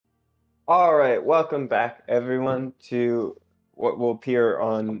All right, welcome back, everyone, to what will appear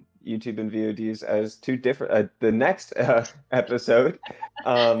on YouTube and VODs as two different, the next episode.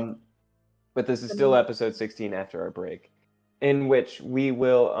 Um, but this is still episode 16 after our break, in which we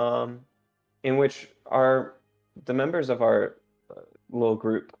will, in which the members of our little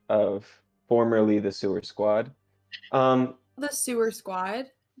group of formerly the Sewer Squad, um, The Sewer Squad.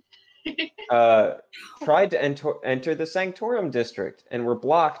 uh, tried to enter the Sanctorum district and were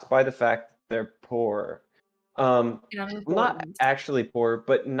blocked by the fact that they're poor. Not actually poor,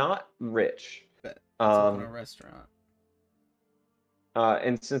 but not rich. Let's open a restaurant.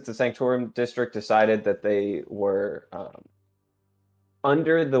 And since the Sanctorum district decided that they were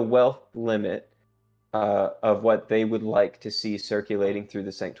under the wealth limit of what they would like to see circulating through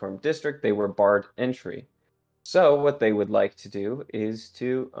the Sanctorum district, they were barred entry. So what they would like to do is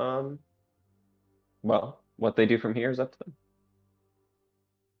to, well, what they do from here is up to them.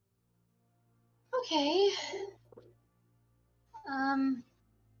 Okay.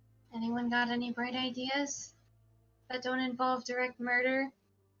 Anyone got any bright ideas that don't involve direct murder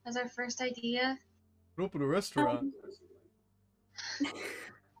as our first idea? Open a restaurant.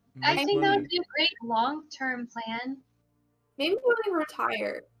 I think that would be a great long-term plan. Maybe when we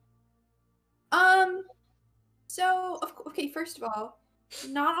retire. Okay, first of all,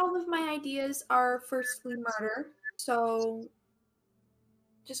 not all of my ideas are firstly murder, so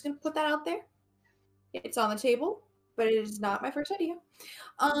just gonna put that out there. It's on the table, but it is not my first idea.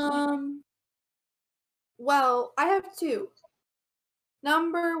 Well, I have two.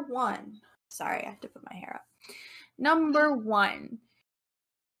 Number one. Sorry, I have to put my hair up. Number one.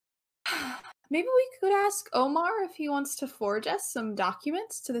 Maybe we could ask Omar if he wants to forge us some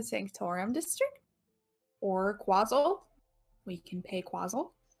documents to the Sanctorum district. Or Quazzle. We can pay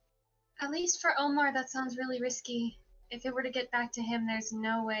Quazzle. At least for Omar, that sounds really risky. If it were to get back to him, there's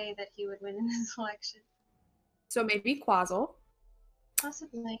no way that he would win in this election. So maybe Quazzle.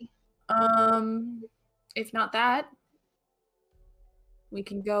 Possibly. If not that, we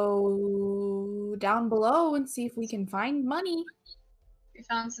can go down below and see if we can find money. We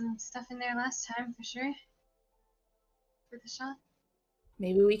found some stuff in there last time, for sure. For the shop.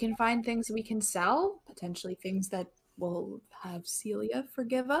 Maybe we can find things we can sell. Potentially things that will have Celia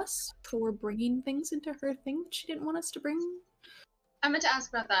forgive us for bringing things into her thing that she didn't want us to bring. I meant to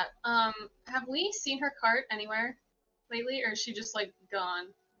ask about that. Have we seen her cart anywhere lately, or is she just, like,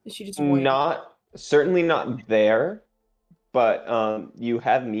 gone? Is she just certainly not there, but you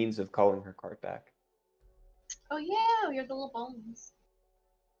have means of calling her cart back. Oh yeah, we have the little bones.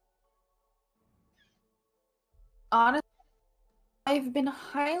 Honestly, I've been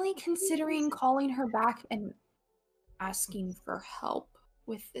highly considering calling her back and asking for help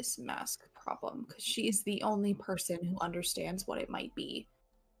with this mask problem, because she is the only person who understands what it might be.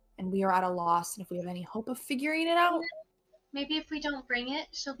 And we are at a loss, and if we have any hope of figuring it out... Maybe if we don't bring it,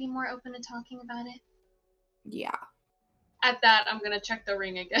 she'll be more open to talking about it. Yeah. At that, I'm gonna check the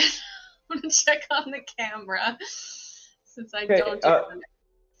ring again. I'm gonna check on the camera, since I don't do it.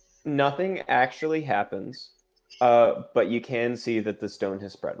 Nothing actually happens, but you can see that the stone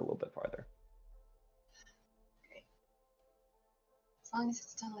has spread a little bit farther. Great. As long as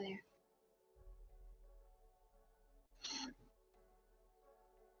it's still there.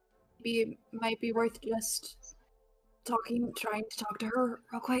 Maybe it might be worth just trying to talk to her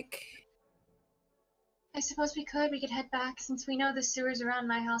real quick. I suppose we could head back, since we know the sewers around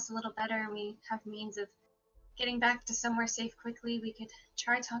my house a little better and we have means of getting back to somewhere safe quickly. We could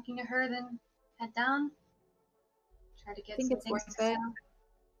try talking to her, then head down. Try to get some things to sell.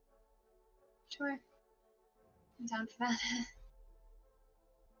 Sure. I'm down for that.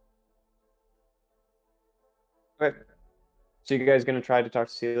 Okay. So you guys gonna try to talk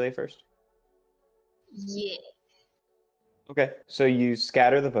to Celia first? Yeah. Okay, so you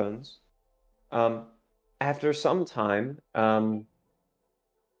scatter the bones. After some time, a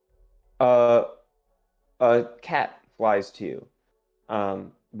cat flies to you,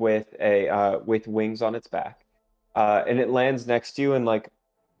 with wings on its back, and it lands next to you and like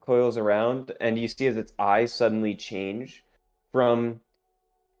coils around, and you see as its eyes suddenly change from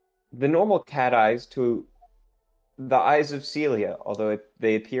the normal cat eyes to the eyes of Celia, although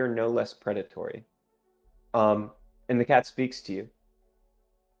they appear no less predatory. And the cat speaks to you.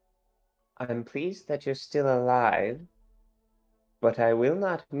 I'm pleased that you're still alive, but I will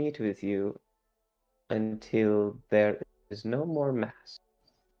not meet with you until there is no more mask.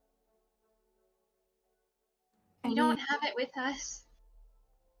 We don't have it with us.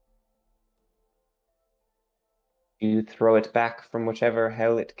 You throw it back from whichever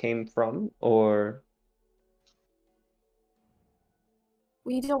hell it came from, or...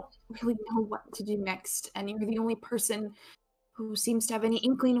 We don't really know what to do next, and you're the only person who seems to have any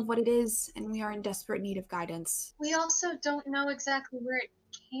inkling of what it is, and we are in desperate need of guidance. We also don't know exactly where it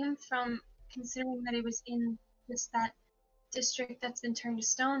came from, considering that it was in that district that's been turned to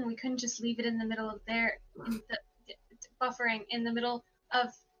stone. We couldn't just leave it in the middle of there, in the buffering in the middle of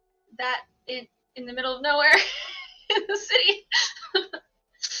that, in the middle of nowhere in the city.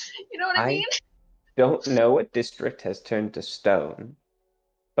 You know what I mean? Don't know what district has turned to stone,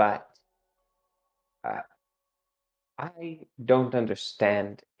 but I don't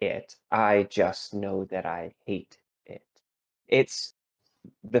understand it. I just know that I hate it. It's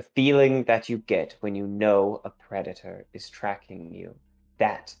the feeling that you get when you know a predator is tracking you.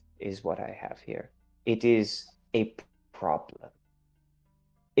 That is what I have here. It is a problem.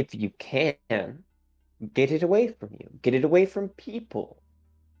 If you can, get it away from you. Get it away from people.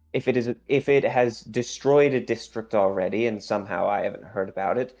 If it has destroyed a district already and somehow I haven't heard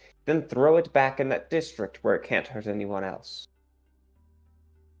about it, then throw it back in that district where it can't hurt anyone else.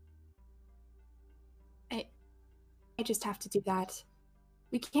 I just have to do that.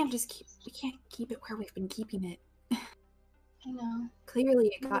 We can't keep it where we've been keeping it. I know.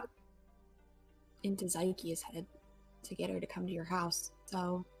 Clearly it got into Zykia's head to get her to come to your house,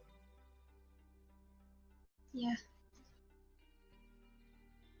 so... Yeah.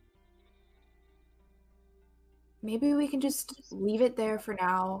 Maybe we can just leave it there for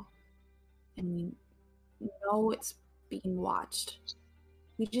now, and we know it's being watched.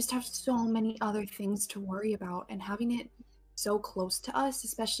 We just have so many other things to worry about, and having it so close to us,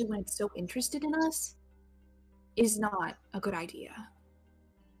 especially when it's so interested in us, is not a good idea.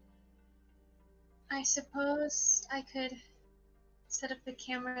 I suppose I could set up the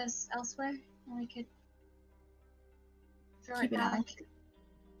cameras elsewhere, and we could throw Keep it an eye. back.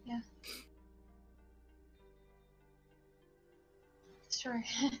 Yeah. Sure.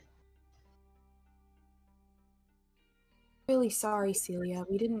 Really sorry, Celia.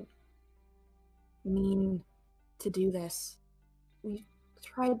 We didn't mean to do this. We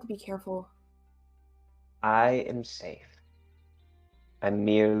tried to be careful. I am safe. I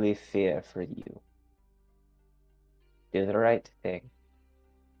merely fear for you. Do the right thing.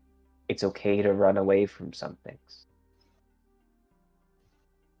 It's okay to run away from some things.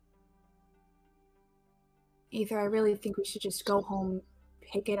 Either I really think we should just go home,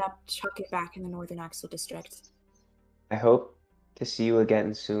 pick it up, chuck it back in the Northern Axel District. I hope to see you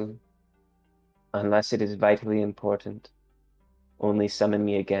again soon. Unless it is vitally important, only summon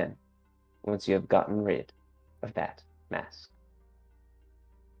me again once you have gotten rid of that mask.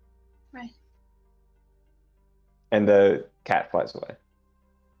 Right. And the cat flies away.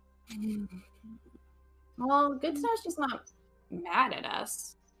 Well, good to know she's not mad at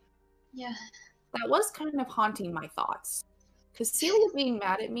us. Yeah. That was kind of haunting my thoughts. Because Celia being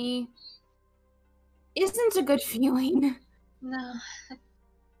mad at me isn't a good feeling. No.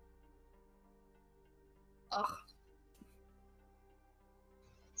 Ugh.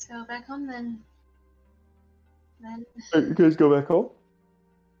 Let's go back home then. You guys go back home?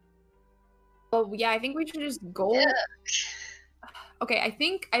 Well, yeah, I think we should just go. Yeah. Okay, I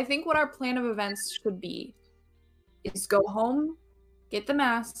think what our plan of events should be is go home, get the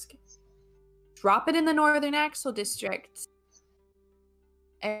mask, drop it in the Northern Axel District,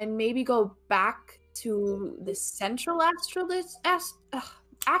 and maybe go back to the Central Astral District.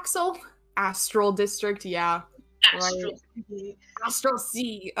 Yeah, Astral. right. Astral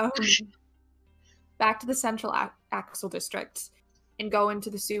Sea. Back to the Central Axel District and go into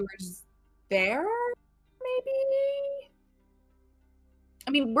the sewers there. Maybe.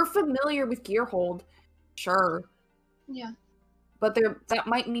 I mean, we're familiar with Gearhold, sure. Yeah. But that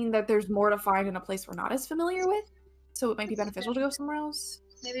might mean that there's more to find in a place we're not as familiar with. So it might be beneficial to go somewhere else.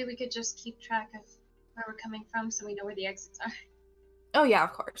 Maybe we could just keep track of where we're coming from so we know where the exits are. Oh yeah,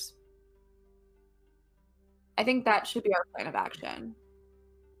 of course. I think that should be our plan of action.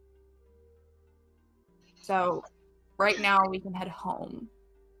 So, right now we can head home.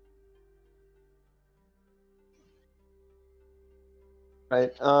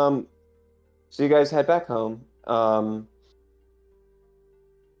 Right. So you guys head back home.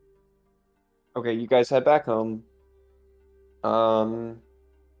 Okay, you guys head back home.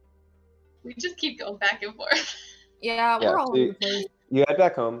 We just keep going back and forth. Yeah, Yeah, we're all so over the place. you head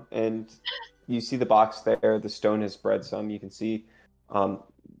back home, and you see the box there. The stone has spread some. You can see,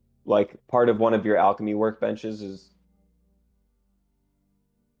 like part of one of your alchemy workbenches is.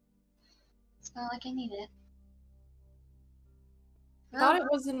 It's not like I need it. I thought it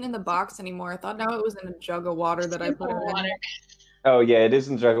wasn't in the box anymore. I thought now it was in a jug of water that I put it in. Water. Oh yeah, it is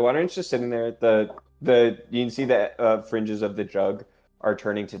in the jug of water. It's just sitting there. The you can see the fringes of the jug are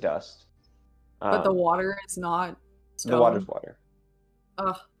turning to dust. But the water is not stone. The water's water.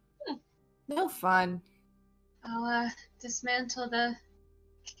 Ugh. No fun. I'll dismantle the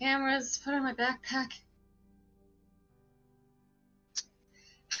cameras, put it in my backpack.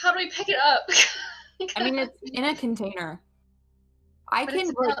 How do we pick it up? I mean, it's in a container. I But can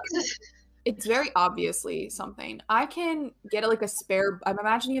it's like, not- it's very obviously something. I can get like a spare. I'm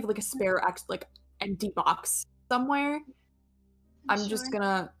imagining you have like a spare like empty box somewhere. I'm just Sure.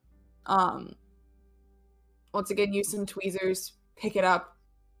 gonna once again use some tweezers, pick it up,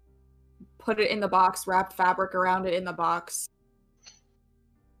 put it in the box, wrap fabric around it in the box.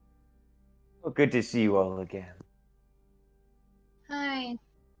 Well, good to see you all again. Hi.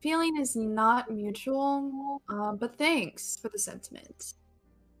 Feeling is not mutual, but thanks for the sentiment.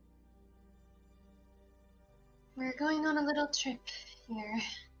 We're going on a little trip here.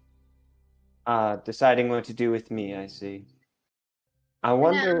 Deciding what to do with me, I see. I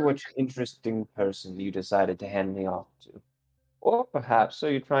wonder which interesting person you decided to hand me off to. Or perhaps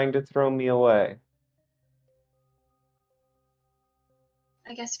are you trying to throw me away?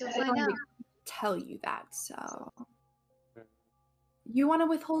 I guess you'll I'm find going out. to tell you that, so you want to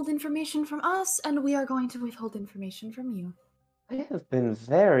withhold information from us, and we are going to withhold information from you. I have been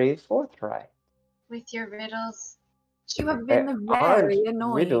very forthright. With your riddles. You have They been aren't very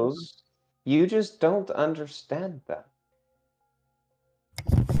annoying. riddles. You just don't understand them.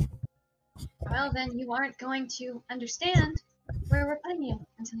 Well, then you aren't going to understand where we're putting you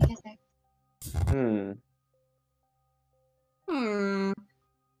until you get there.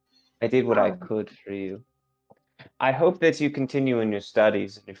 I did what I Oh. could for you. I hope that you continue in your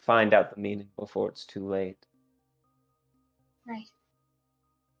studies and you find out the meaning before it's too late. Right.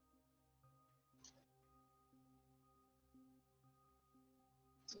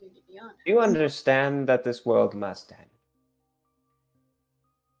 To be honest. Do you understand that this world must end?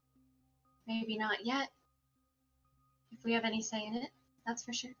 Maybe not yet. If we have any say in it, that's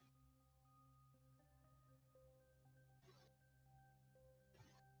for sure.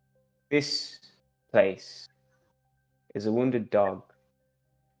 This place is a wounded dog.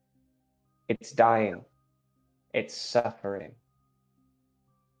 It's dying. It's suffering.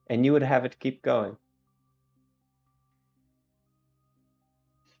 And you would have it keep going.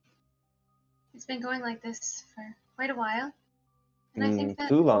 It's been going like this for quite a while. And I think that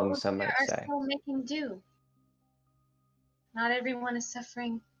Too long, people some here might are say. still making do. Not everyone is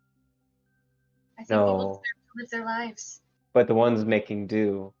suffering. I think people No, deserve to live their lives. but the ones making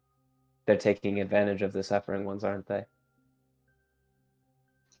do, they're taking advantage of the suffering ones, aren't they?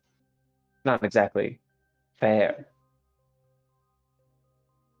 Not exactly fair.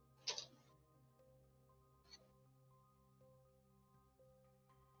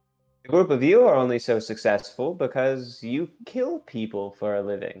 The group of you are only so successful because you kill people for a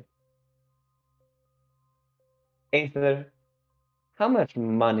living. Aether, how much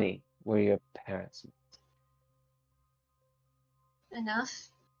money were your parents? Enough.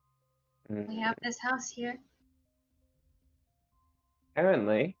 We have this house here.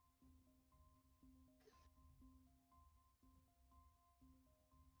 Apparently.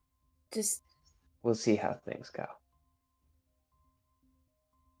 Just We'll see how things go.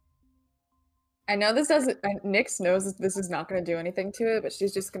 I know this doesn't. Nyx knows this is not going to do anything to it, but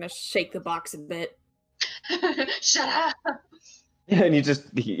she's just going to shake the box a bit. Shut up! And you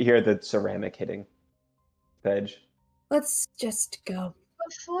just hear the ceramic hitting the edge. Let's just go.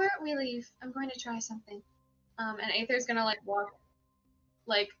 Before we leave, I'm going to try something. And Aether's gonna like walk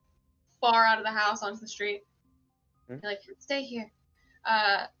like far out of the house onto the street. Like, stay here.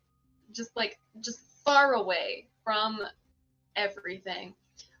 Just far away from everything.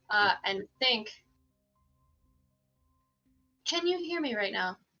 And think, can you hear me right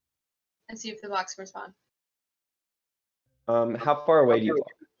now? And see if the box can respond. How far away do you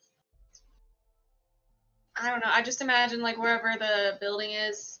walk? I don't know. I just imagine like wherever the building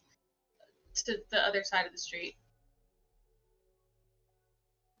is to the other side of the street.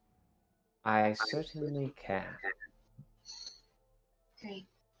 I certainly can. Great.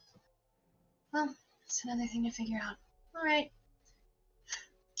 Well, that's another thing to figure out. All right.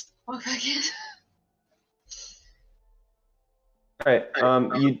 Walk back in. All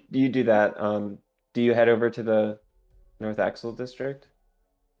right. You do that. Do you head over to the North Axel district?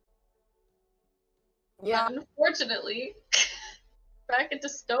 Yeah. Unfortunately, back into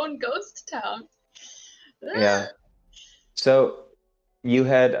Stone Ghost Town. Yeah. So you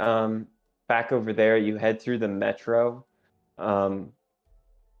head back over there. You head through the metro.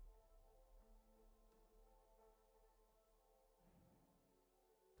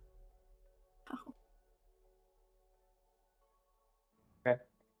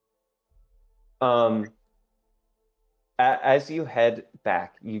 As you head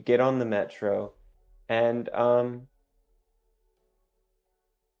back, you get on the metro, and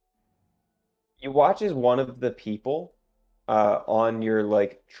you watch as one of the people on your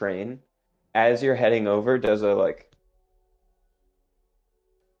like train, as you're heading over, does a like,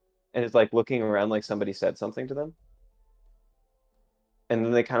 and is like looking around like somebody said something to them, and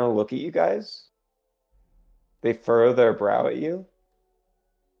then they kind of look at you guys. They furrow their brow at you,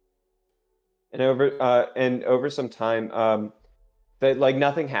 and over some time, that like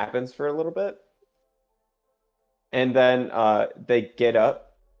nothing happens for a little bit, and then they get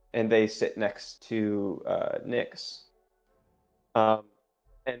up and they sit next to Nyx. And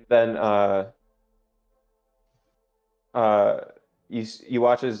then you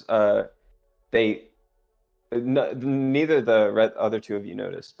watch as they neither the other two of you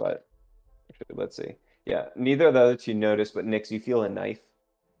notice, but actually, let's see. Yeah, neither of the other two notice, but Nyx, you feel a knife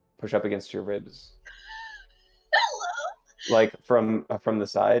push up against your ribs, Hello. like from the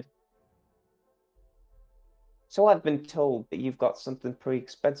side. So I've been told that you've got something pretty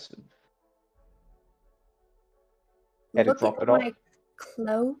expensive. Had to Look drop at it off. my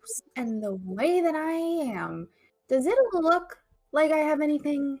clothes and the way that I am. Does it look like I have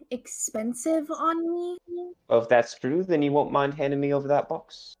anything expensive on me? Well, if that's true, then you won't mind handing me over that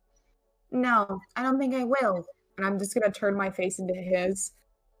box. No, I don't think I will. And I'm just gonna turn my face into his.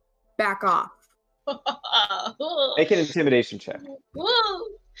 Back off. Make an intimidation check. Woo!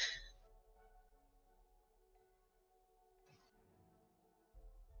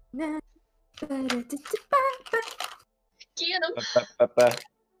 Get him. Ba-ba-ba-ba.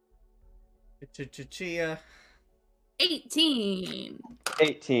 Chia. 18.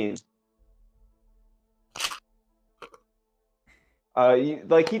 18.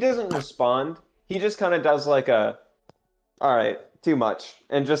 Like he doesn't respond. He just kind of does like a, all right, too much,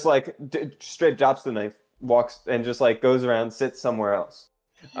 and just like straight drops the knife, walks, and just like goes around, sits somewhere else.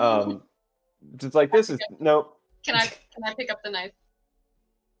 Just like this is nope. Can I pick up the knife?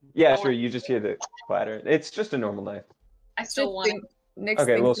 Yeah, sure. You just hear the clatter. It's just a normal knife. I still want it. Nick's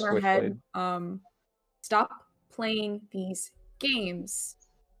Okay, a thinks little in her head, switchblade. Stop playing these games.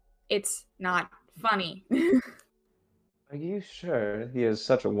 It's not funny. Are you sure? He has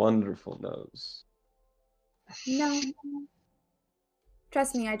such a wonderful nose. No.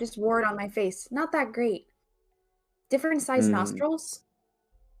 Trust me, I just wore it on my face. Not that great. Different size nostrils?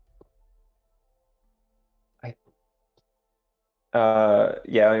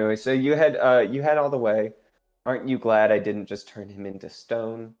 Yeah, anyway, so you had all the way. Aren't you glad I didn't just turn him into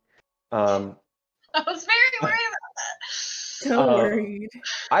stone? I was very worried about that. So worried.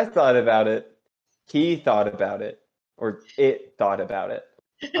 I thought about it. He thought about it. Or it thought about it.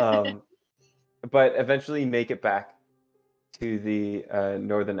 But eventually make it back to the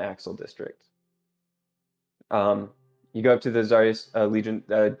Northern Axle District. You go up to the Zarius Legion,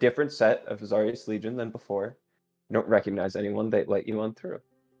 a different set of Zarius Legion than before. You don't recognize anyone, they let you on through.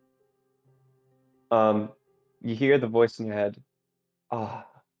 You hear the voice in your head, ah,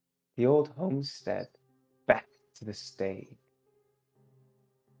 the old homestead, back to the stage.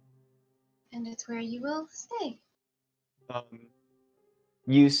 And it's where you will stay.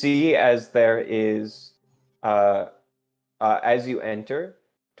 You see as there is, as you enter,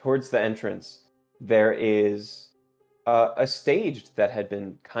 towards the entrance, there is a stage that had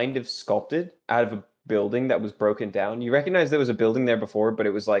been kind of sculpted out of a building that was broken down. You recognize there was a building there before, but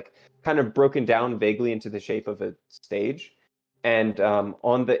it was like kind of broken down vaguely into the shape of a stage. And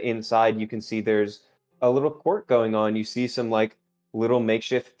on the inside, you can see there's a little court going on. You see some like little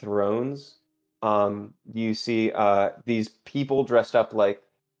makeshift thrones. You see these people dressed up like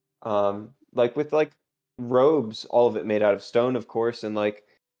with like robes, all of it made out of stone, of course, and like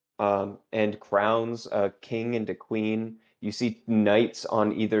and crowns, a king and a queen. You see knights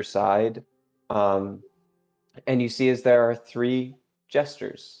on either side, and you see as there are 3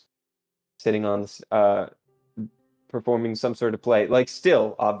 jesters sitting on this, performing some sort of play, like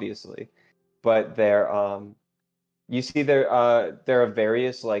still, obviously, but they're you see there are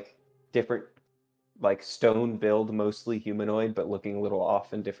various like different like stone build, mostly humanoid, but looking a little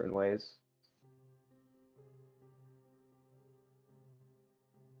off in different ways.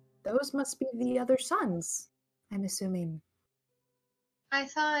 Those must be the other sons, I'm assuming. I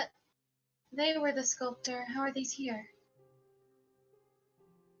thought they were the sculptor. How are these here?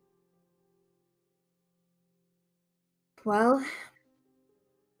 Well,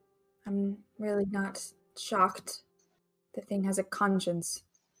 I'm really not shocked. The thing has a conscience.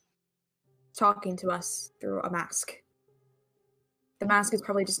 Talking to us through a mask. The mask is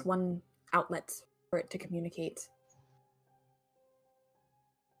probably just one outlet for it to communicate.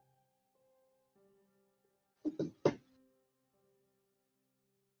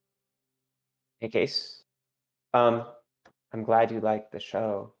 In case, I'm glad you liked the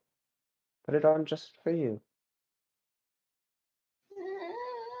show. Put it on just for you.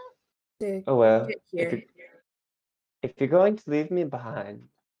 Oh well, if you're going to leave me behind,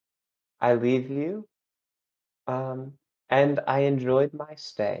 I leave you. And I enjoyed my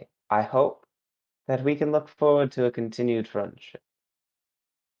stay. I hope that we can look forward to a continued friendship.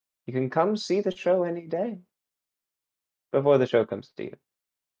 You can come see the show any day before the show comes to you.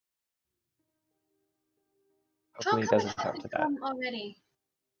 How Hopefully it come it doesn't come to hasn't that. come already?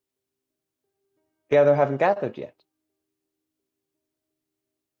 The other haven't gathered yet.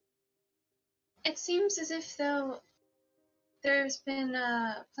 It seems as if, though, there's been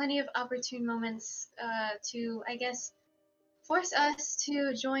plenty of opportune moments to, I guess, force us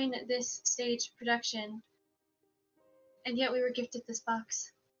to join this stage production. And yet we were gifted this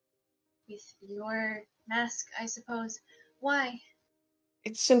box. With your mask, I suppose. Why?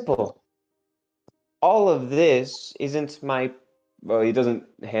 It's simple. All of this isn't my. Well, he doesn't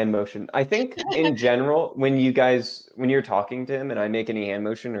hand motion. I think in general, when you're talking to him and I make any hand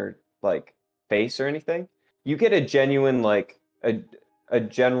motion or like face or anything, you get a genuine a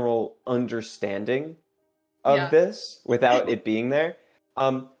general understanding of Yeah. this without it being there.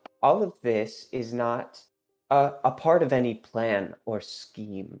 All of this is not a part of any plan or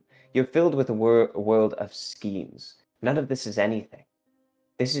scheme. You're filled with a world of schemes. None of this is anything.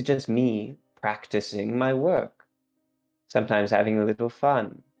 This is just me practicing my work, sometimes having a little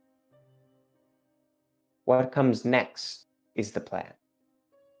fun. What comes next is the plan.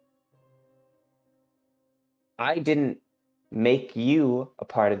 I didn't make you a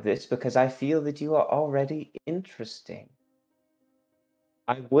part of this because I feel that you are already interesting.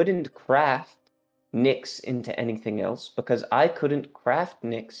 I wouldn't craft Nyx into anything else because I couldn't craft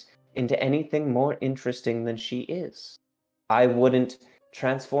Nyx into anything more interesting than she is. I wouldn't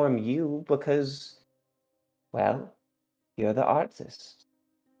transform you because, well, you're the artist,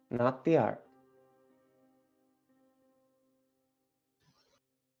 not the art.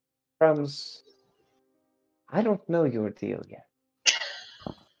 Crumbs, I don't know your deal yet.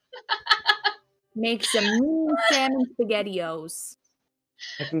 Make some mean salmon spaghettios.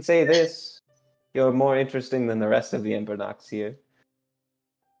 I can say this, you're more interesting than the rest of the Embernox here.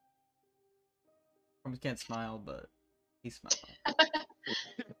 Crumbs can't smile, but he's smiling.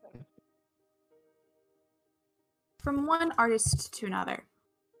 From one artist to another.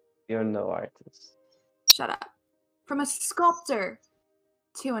 You're no artist. Shut up. From a sculptor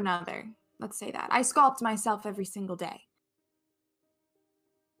to another. Let's say that. I sculpt myself every single day.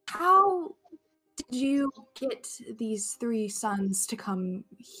 How did you get these three sons to come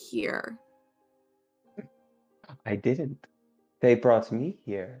here? I didn't. They brought me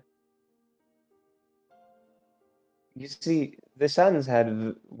here. You see, the sons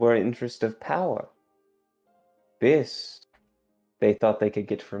were interest of power. This, they thought they could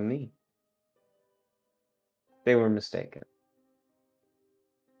get from me. They were mistaken.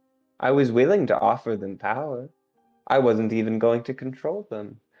 I was willing to offer them power. I wasn't even going to control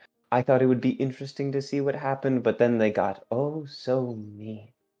them. I thought it would be interesting to see what happened, but then they got oh so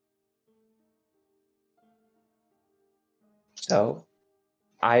mean. So,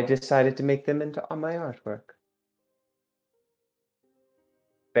 I decided to make them into my artwork.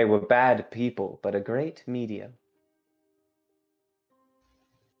 They were bad people, but a great medium.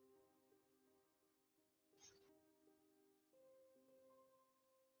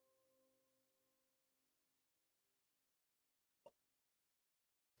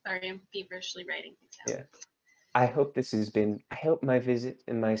 Sorry, I'm feverishly writing things down. Yeah. I hope my visit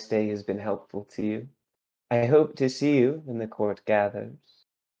and my stay has been helpful to you. I hope to see you when the court gathers.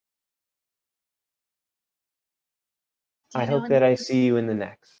 Do you I know hope that I see you in the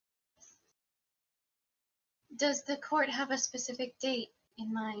next. Does the court have a specific date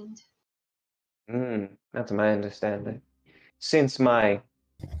in mind? That's my understanding. Since my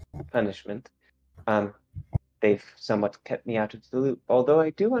punishment, they've somewhat kept me out of the loop. Although I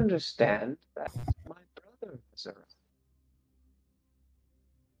do understand that my brother has arrived.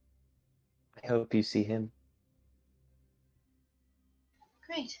 I hope you see him.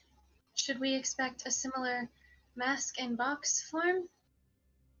 Great. Should we expect a similar mask and box form?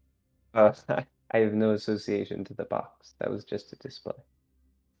 I have no association to the box. That was just a display.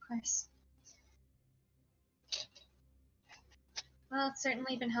 Of course. Well, it's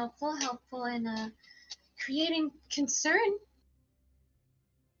certainly been helpful in creating concern.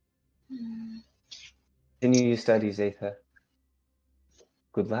 Continue your studies, Aether.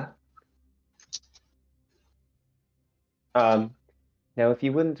 Good luck. Now if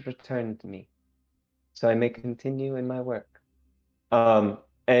you wouldn't return to me so I may continue in my work.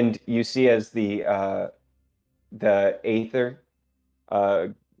 And you see as the aether,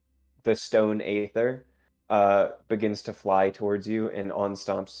 the stone aether, begins to fly towards you and on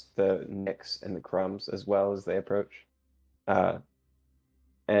stomps the nicks and the crumbs as well as they approach.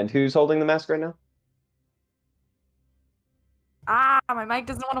 And who's holding the mask right now? My mic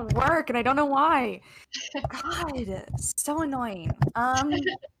doesn't want to work, and I don't know why. God, so annoying.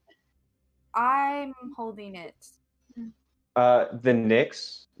 I'm holding it. The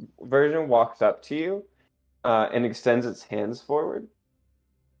Nyx version walks up to you and extends its hands forward.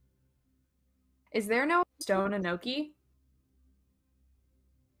 Is there no stone Inoki?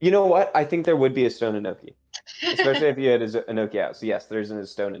 You know what? I think there would be a stone Inoki, especially if you had a Inoki out. So yes, there's a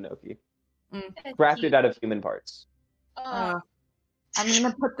stone Inoki, crafted out of human parts. I'm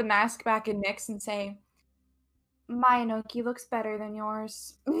gonna put the mask back in Nyx and say, "My Inoki looks better than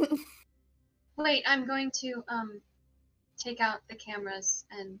yours." Wait, I'm going to take out the cameras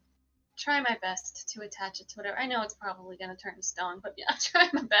and try my best to attach it to whatever. I know it's probably gonna turn to stone, but yeah, try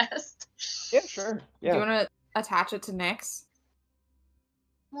my best. Yeah, sure. Yeah. Do you want to attach it to Nyx?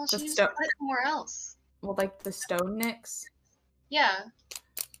 Well, The she just sto- put it somewhere else. Well, like the stone Nyx? Yeah.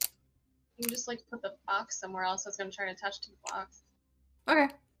 You just like put the box somewhere else. I was gonna try to attach to the box. Okay.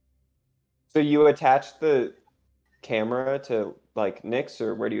 So you attach the camera to like Nyx,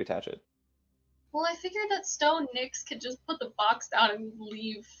 or where do you attach it? Well, I figured that stone Nyx could just put the box down and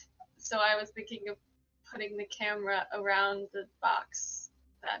leave. So I was thinking of putting the camera around the box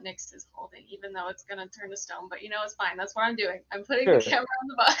that Nyx is holding, even though it's gonna turn to stone. But you know, it's fine. That's what I'm doing. I'm putting Sure. the camera on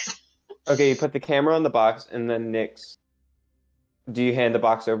the box. Okay, you put the camera on the box, and then Nyx. Do you hand the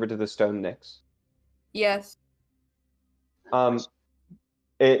box over to the stone Nyx? Yes.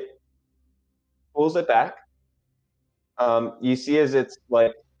 It pulls it back. You see as its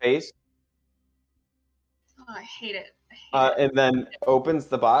like face, Oh, I hate it. I hate it. and then opens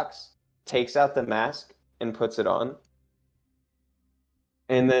the box, takes out the mask, and puts it on.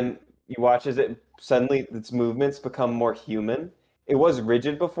 And then you watch as it suddenly its movements become more human. It was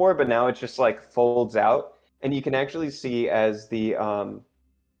rigid before, but now it just like folds out, and you can actually see as the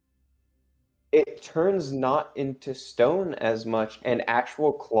it turns not into stone as much, and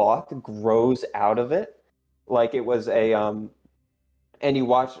actual cloth grows out of it, like it was a and you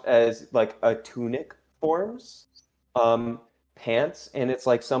watch as like a tunic forms, pants, and it's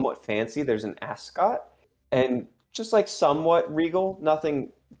like somewhat fancy. There's an ascot, and just like somewhat regal,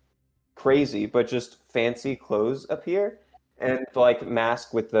 nothing crazy, but just fancy clothes appear, and like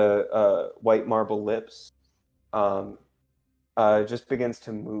mask with the white marble lips, just begins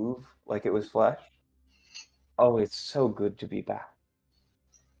to move like it was flesh. Oh, it's so good to be back.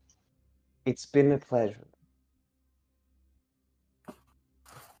 It's been a pleasure.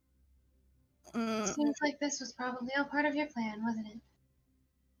 Seems like this was probably all part of your plan, wasn't it?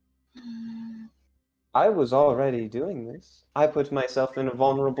 I was already doing this. I put myself in a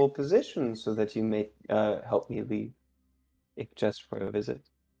vulnerable position so that you may help me leave, if just for a visit.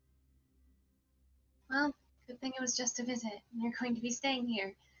 Well, good thing it was just a visit, and you're going to be staying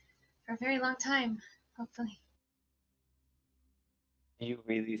here for a very long time, hopefully. Do you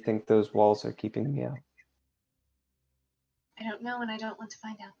really think those walls are keeping me out? I don't know, and I don't want to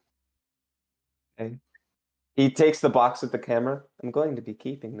find out. Okay. He takes the box with the camera. I'm going to be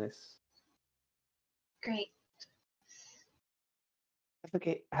keeping this. Great.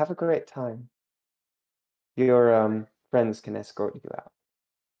 Have a great time. Your friends can escort you out.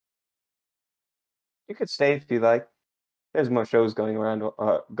 You could stay if you like. There's more shows going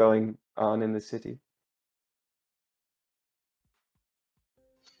on in the city.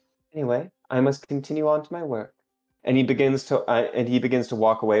 Anyway, I must continue on to my work. And he begins to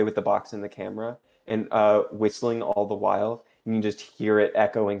walk away with the box and the camera, and whistling all the while. And you just hear it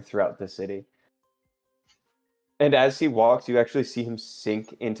echoing throughout the city. And as he walks, you actually see him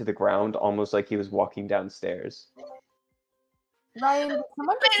sink into the ground, almost like he was walking downstairs. Ryan, did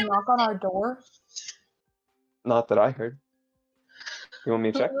someone just knock on our door? Not that I heard. You want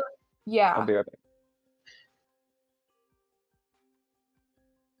me to check? Yeah. I'll be right back.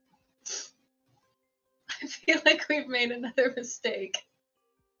 I feel like we've made another mistake.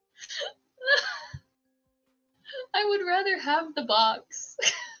 I would rather have the box.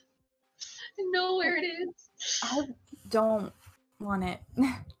 I know where it is. I don't want it.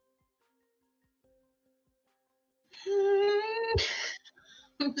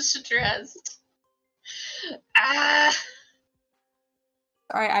 I'm stressed. Ah!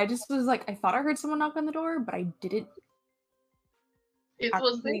 Alright, I just was like, I thought I heard someone knock on the door, but I didn't. It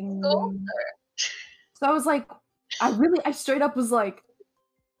was the actually- sculptor. So I was like, I straight up was like,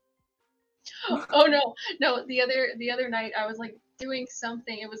 Oh no. The other night I was like doing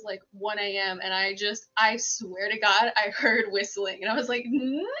something. It was like 1 a.m. and I swear to God, I heard whistling and I was like,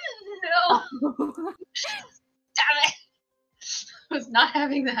 no, damn it. I was not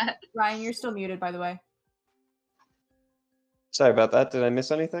having that. Ryan, you're still muted, by the way. Sorry about that. Did I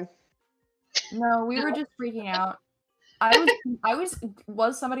miss anything? No, we were just freaking out.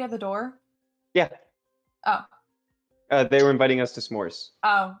 Was somebody at the door? Yeah. Oh. They were inviting us to s'mores.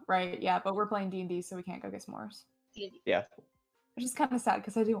 Oh, right, yeah, but we're playing D&D, so we can't go get s'mores. Yeah. Which is kind of sad,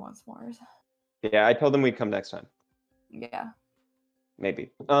 because I do want s'mores. Yeah, I told them we'd come next time. Yeah.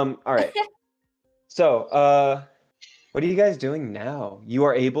 Maybe. All right. So, what are you guys doing now? You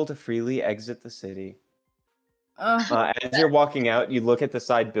are able to freely exit the city. As you're walking out, you look at the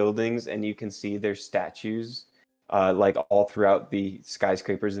side buildings and you can see there's statues, like all throughout the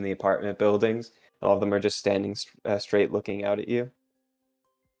skyscrapers in the apartment buildings. All of them are just standing straight, looking out at you.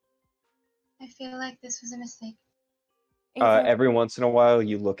 I feel like this was a mistake. Every once in a while,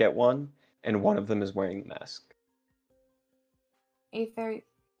 you look at one, and one of them is wearing a mask. Aether,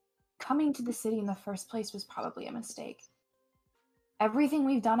 coming to the city in the first place was probably a mistake. Everything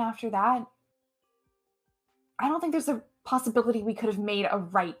we've done after that, I don't think there's a possibility we could have made a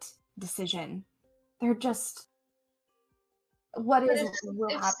right decision. They're just... What But is will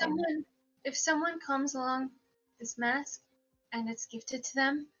happen. If someone comes along this mask and it's gifted to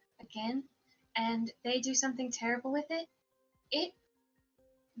them again, and they do something terrible with it, it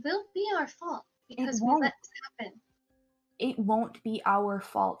will be our fault because we let it happen. It won't be our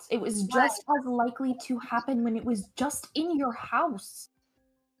fault. It was just as likely to happen when it was just in your house.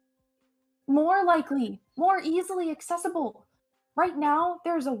 More likely, more easily accessible. Right now,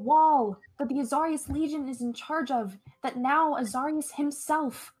 there's a wall that the Azarius Legion is in charge of, that now Azarius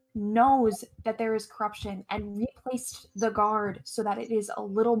himself knows that there is corruption and replaced the guard so that it is a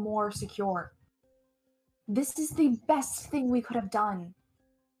little more secure. This is the best thing we could have done.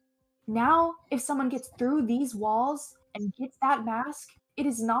 Now, if someone gets through these walls and gets that mask, it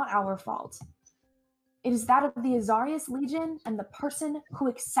is not our fault. It is that of the Azarius Legion and the person who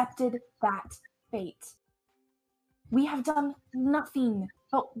accepted that fate. We have done nothing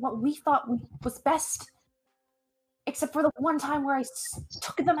but what we thought was best. Except for the one time where I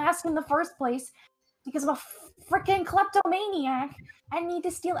took the mask in the first place because of a freaking kleptomaniac and need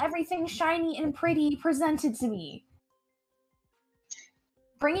to steal everything shiny and pretty presented to me.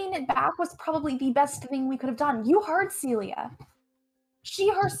 Bringing it back was probably the best thing we could have done. You heard Celia. She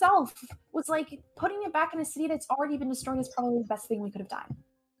herself was like, putting it back in a city that's already been destroyed is probably the best thing we could have done.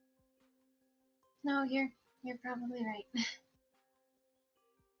 No, you're probably right.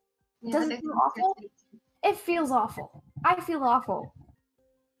 Does it feel awful? It feels awful. I feel awful.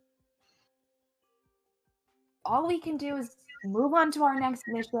 All we can do is move on to our next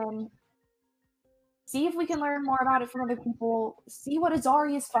mission, see if we can learn more about it from other people, see what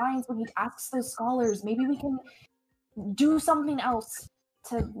Azarius finds when he asks those scholars. Maybe we can do something else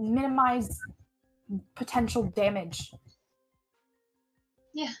to minimize potential damage.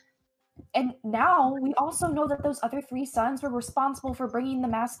 Yeah. And now we also know that those other 3 sons were responsible for bringing the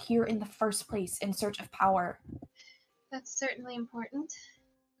mask here in the first place in search of power. That's certainly important.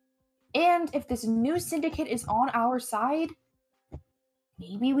 And if this new syndicate is on our side,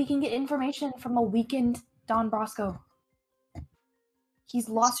 maybe we can get information from a weakened Don Brosco. He's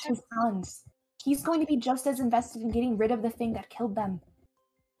lost his sons. He's going to be just as invested in getting rid of the thing that killed them.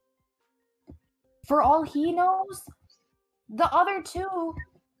 For all he knows, the other 2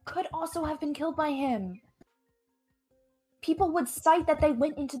 could also have been killed by him. People would cite that they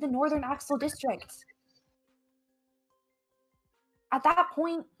went into the Northern Axel District. At that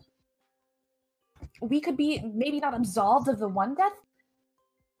point, we could be maybe not absolved of the one death,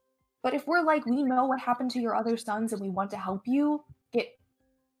 but if we're like, we know what happened to your other sons and we want to help you get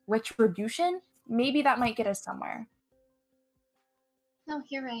retribution, maybe that might get us somewhere. No,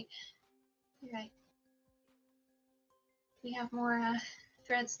 you're right. You're right. We have more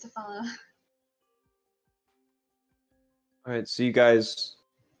threads to follow. All right, so you guys,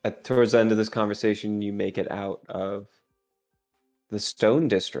 towards the end of this conversation, you make it out of the Stone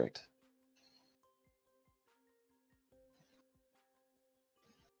District.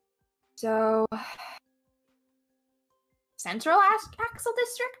 So, Central Axel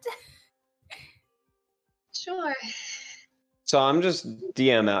District? Sure. So I'm just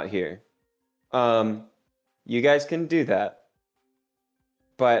DM out here. You guys can do that,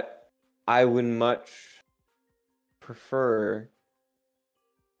 but I would much prefer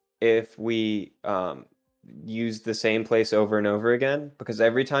if we use the same place over and over again, because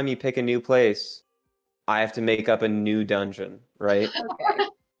every time you pick a new place, I have to make up a new dungeon, right? Okay.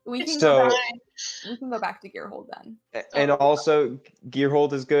 We can So- go back. We can go back to Gearhold then. And also,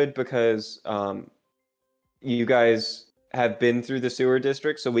 Gearhold is good because you guys have been through the sewer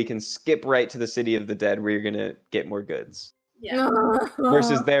district, so we can skip right to the City of the Dead where you're gonna get more goods. Yeah.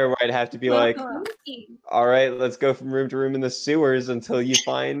 Versus there where I'd have to be like, all right, let's go from room to room in the sewers until you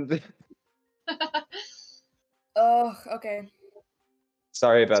find. Oh, okay.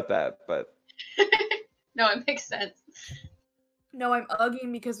 Sorry about that, but No, it makes sense. No, I'm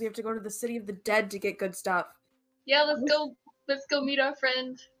ugging because we have to go to the City of the Dead to get good stuff. Yeah, let's go. Let's go meet our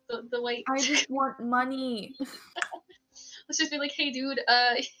friend, the white. I just want money. Let's just be like, hey, dude,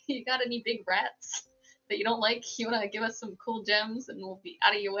 you got any big rats that you don't like? You wanna give us some cool gems, and we'll be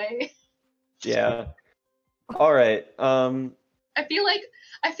out of your way. yeah. All right. I feel like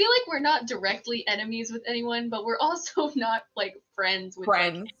we're not directly enemies with anyone, but we're also not like friends with like,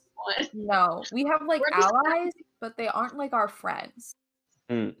 Friends. anyone. No, we have like We're just- allies, but they aren't like our friends.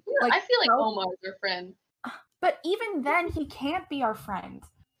 Hmm. Like, I feel like no- Omar's our friend. But even then, he can't be our friend.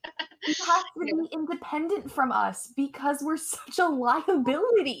 He has to be independent from us because we're such a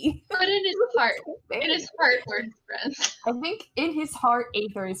liability. But in his heart, we're his friends. I think in his heart,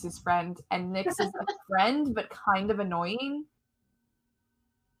 Aether is his friend, and Nyx is a friend, but kind of annoying.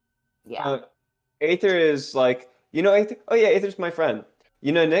 Yeah. Aether is like, you know, Aether. Oh yeah, Aether's my friend.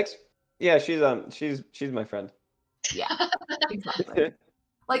 You know, Nyx. Yeah, she's my friend. Yeah. Exactly.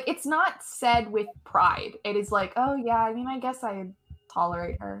 Like, it's not said with pride. It is like, oh yeah, I mean, I guess I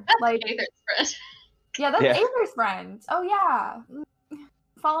tolerate her. That's Like, Aether's friend. yeah, that's Yeah. Aether's friend. Oh yeah.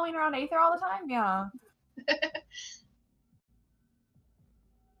 Following around Aether all the time? Yeah.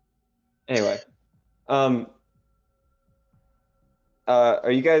 Anyway,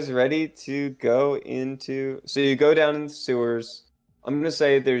 are you guys ready to go into? So you go down in the sewers. I'm gonna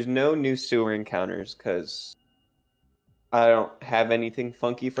say there's no new sewer encounters because I don't have anything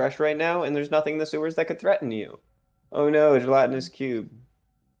funky fresh right now, and there's nothing in the sewers that could threaten you. Oh no, a gelatinous cube.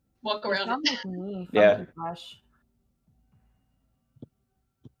 Walk You around sound it. like me, Yeah. Funky Fresh.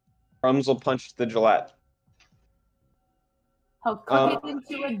 Crumbs will punch the gelat. He'll cook it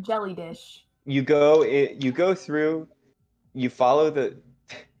into a jelly dish. You go through. You follow the.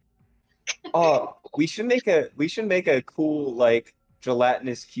 Oh, we should make a cool like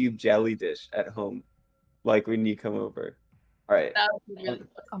gelatinous cube jelly dish at home, like when you come over. All right. That would be really fun.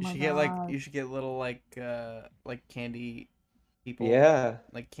 Oh You my should god. get you should get little like candy people, Yeah.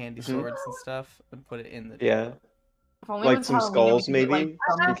 like candy Mhm. swords and stuff, and put it in the Yeah. If only it Like was some Halloween, we skulls, could get, like, maybe?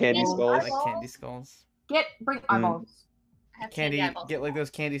 some Some candy skulls. skulls. like candy skulls. Bring eyeballs. I have candy eyeballs. Get like those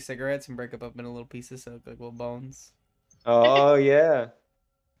candy cigarettes and break them up into little pieces so they look like little bones. Oh yeah.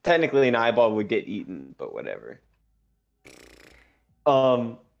 Technically, an eyeball would get eaten, but whatever.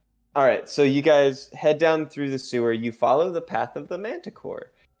 All right. So you guys head down through the sewer. You follow the path of the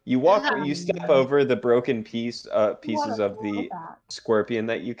manticore. You walk. You step over the broken pieces What of a the throwback. scorpion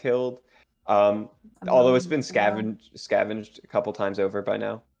that you killed. A Although it's million been ago. scavenged a couple times over by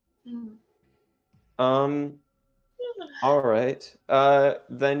now. Mm. All right.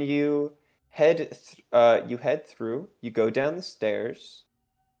 Then you head through. You go down the stairs.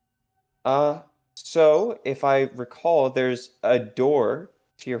 So if I recall, there's a door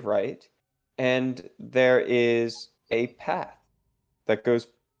to your right, and there is a path that goes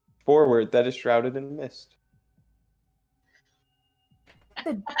forward that is shrouded in mist.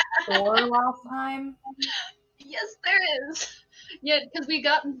 The door last time. Yes, there is. Yeah, because we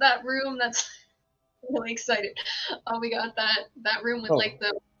got into that room. That's really excited. We got that room with Oh. like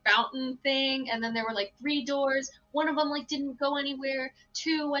the fountain thing, and then there were like 3 doors. One of them like didn't go anywhere.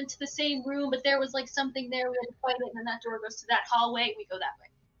 2 went to the same room, but there was like something there. We had to fight it, and then that door goes to that hallway. We go that way.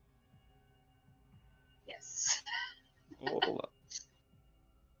 Yes. Hold up.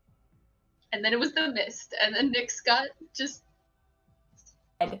 And then it was the mist, and then Nyx got just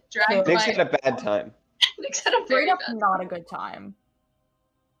Dead. dragged Nick's by. had a bad time. Nyx had a Straight very up bad. not a good time.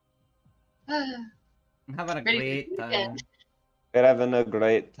 I'm having a Ready to great do it time. again. They're having a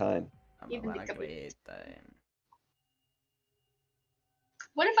great time. I'm Even having a become- great time.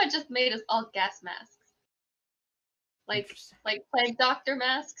 What if I just made us all gas masks? Like Interesting. plague doctor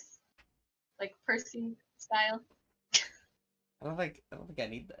masks? Like Percy style? I don't think I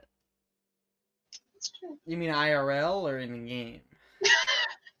need that. It's true. You mean IRL or in the game?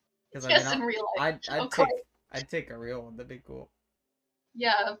 Because Yes, in real life. Of course. I'd take a real one. That'd be cool.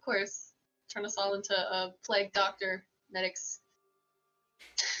 Yeah, of course. Turn us all into plague doctor medics.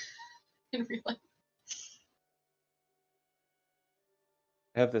 In real life.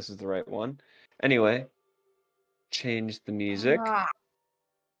 I hope this is the right one. Anyway, change the music. Ah,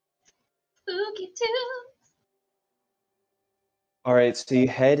 Spooky too. All right, so you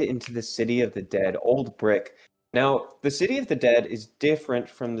head into the City of the Dead, Old Brick. Now, the City of the Dead is different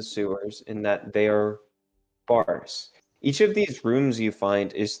from the sewers in that they are sparse. Each of these rooms you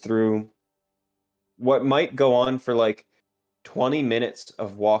find is through what might go on for like 20 minutes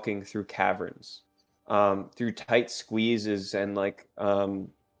of walking through caverns, through tight squeezes and like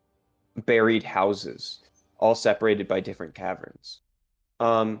buried houses, all separated by different caverns.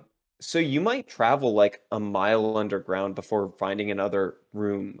 Um, so you might travel like a mile underground before finding another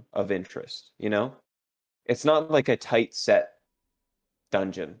room of interest, you know? It's not like a tight set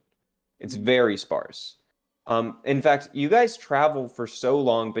dungeon. It's very sparse. In fact, you guys travel for so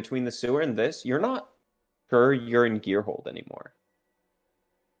long between the sewer and this, you're not sure you're in Gearhold anymore.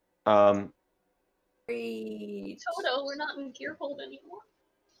 Great. Toto, we're not in Gearhold anymore.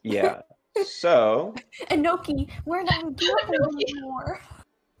 Yeah. So, Enoki, we're not in Gearhold anymore.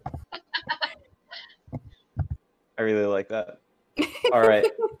 I really like that. All right.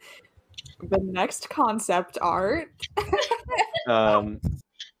 The next concept art. Um,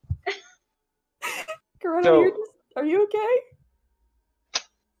 Corona, So- are you okay?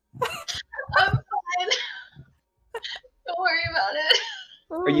 I'm fine. Don't worry about it.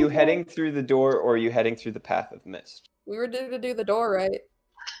 are you heading through the door or are you heading through the path of mist? We were due to do the door, right?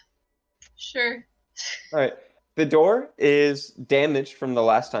 Sure. All right. The door is damaged from the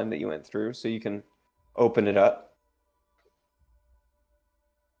last time that you went through, so you can open it up.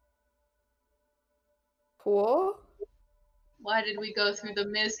 Cool. Why did we go through the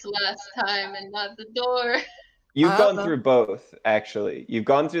mist last time and not the door? You've I gone don't know. through both, actually. You've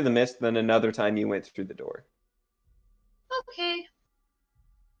gone through the mist, then another time you went through the door. Okay.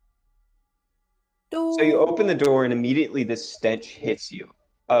 So you open the door, and immediately this stench hits you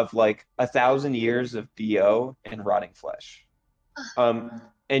of like 1,000 years of BO and rotting flesh.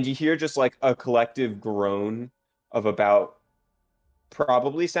 And you hear just like a collective groan of about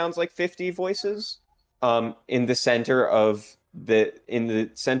probably sounds like 50 voices. In the center of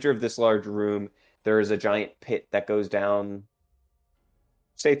this large room, there is a giant pit that goes down,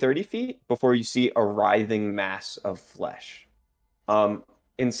 say 30 feet, before you see a writhing mass of flesh.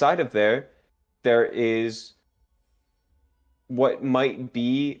 Inside of there is what might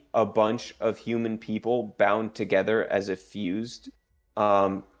be a bunch of human people bound together as if fused,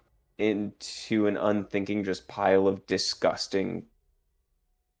 into an unthinking just pile of disgusting.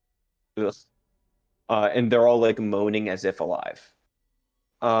 Ugh. And they're all like moaning as if alive.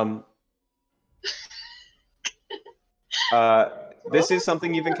 Um, this is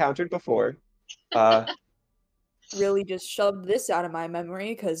something you've encountered before. Really just shoved this out of my memory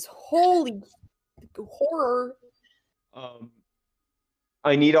because holy horror.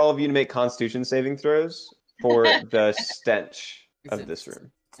 I need all of you to make Constitution saving throws for the stench Is of it- this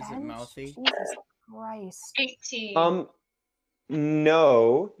room. Is it mouthy? Jesus Christ. 18.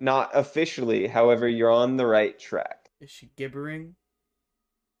 No, not officially. However, you're on the right track. Is she gibbering?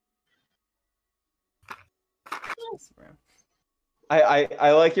 Yes, bro.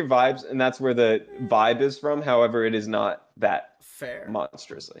 I like your vibes, and that's where the vibe is from. However, it is not that Fair.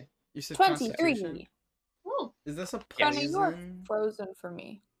 monstrously. You said 23. Constitution? Oh. Is this a Corona, you are poison? frozen for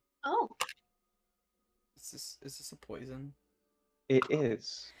me. Oh. Is this a poison? It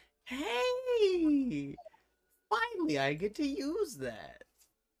is. Hey! Finally, I get to use that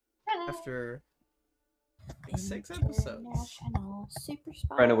after 6 episodes. International Super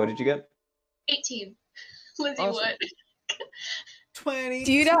Spy. Brenna, what did you get? 18. Lizzie, Awesome. what? 22.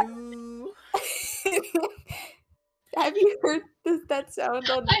 Do you not- Have you heard that sound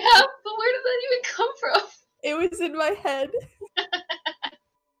on? I have, but where did that even come from? It was in my head.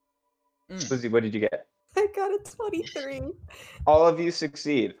 Lizzie, what did you get? I got a 23. All of you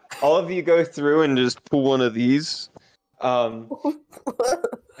succeed. All of you go through and just pull one of these. I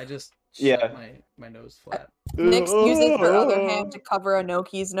just Yeah. shut my nose flat. Nyx uses her other hand to cover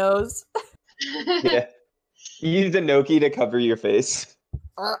Anoki's nose. Yeah. You use a Noki to cover your face.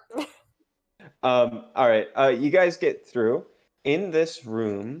 All right. You guys get through. In this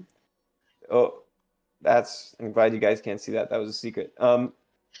room. Oh, I'm glad you guys can't see that. That was a secret.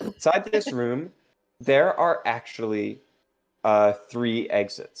 Inside this room, there are actually 3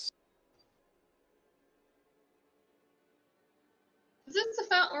 exits. Is this the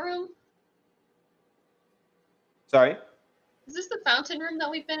fountain room? Sorry? Is this the fountain room that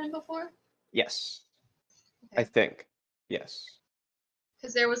we've been in before? Yes. Okay. I think. Yes.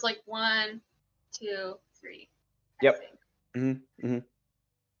 Because there was like 1, 2, 3. Yep. I I'm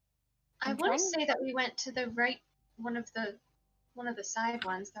want trying- to say that we went to the right one of the side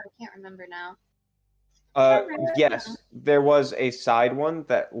ones, but I can't remember now. Yes, there was a side one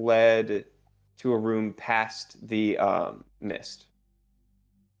that led to a room past the mist.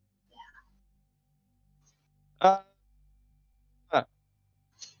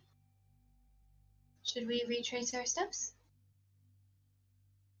 Should we retrace our steps?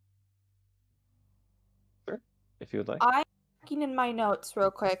 Sure, if you would like. I'm looking in my notes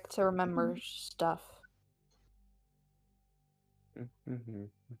real quick to remember stuff. I'm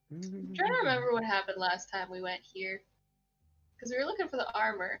trying to remember what happened last time we went here. Because we were looking for the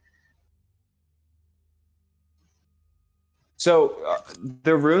armor. So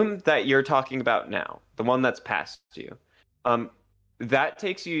the room that you're talking about now, the one that's past you, that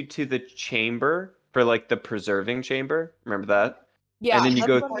takes you to the chamber for like the preserving chamber. Remember that? Yeah. And then you that's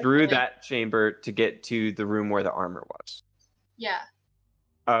go what I- through that chamber to get to the room where the armor was. Yeah.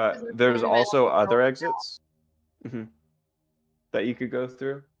 There's also other exits that you could go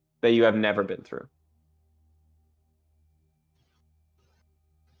through that you have never been through.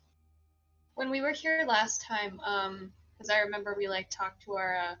 When we were here last time, because I remember we like talked to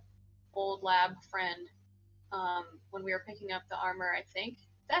our old lab friend when we were picking up the armor, I think.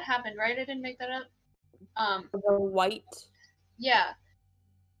 That happened, right? I didn't make that up. The white. Yeah.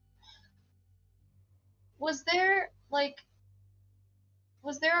 Was there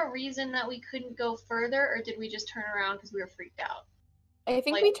a reason that we couldn't go further, or did we just turn around because we were freaked out? I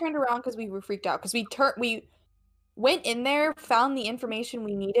think we turned around because we were freaked out. Because we went in there, found the information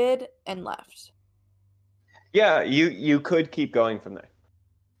we needed, and left. Yeah, you could keep going from there.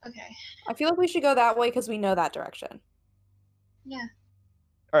 Okay. I feel like we should go that way because we know that direction. Yeah.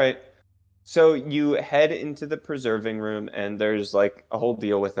 All right. So you head into the preserving room, and there's like a whole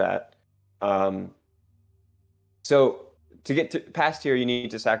deal with that. So to get past here, you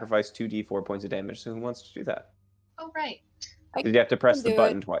need to sacrifice 2d4 points of damage. So who wants to do that? Oh, right. Did you have to press the do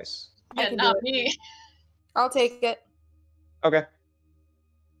button it. twice? I Yeah, can not do it. me. I'll take it. Okay.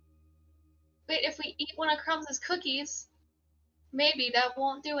 Wait, if we eat one of Crumbs' cookies, maybe that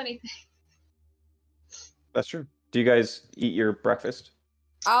won't do anything. That's true. Do you guys eat your breakfast?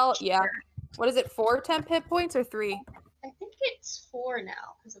 Yeah. What is it, 4 temp hit points or 3? I think it's 4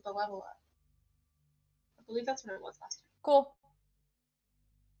 now because of the level up. I believe that's what it was last time. Cool.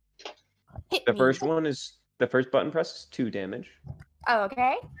 Hit The me. first one is the first button press is 2 damage. Oh,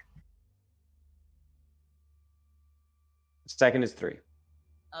 okay. The second is 3.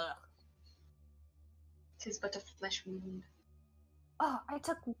 Ugh. 'Tis but a flesh wound. Oh, I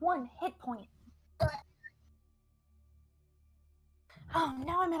took 1 hit point. Ugh. Oh,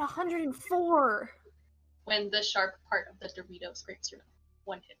 now I'm at 104. When the sharp part of the Dorito scrapes your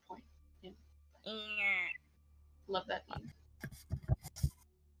 1 hit point. Yeah. Love that meme.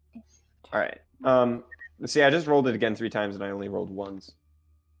 All right. See, I just rolled it again 3 times, and I only rolled once.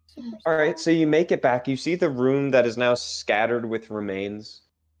 All right. So you make it back. You see the room that is now scattered with remains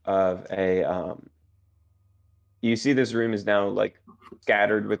of a. You see this room is now like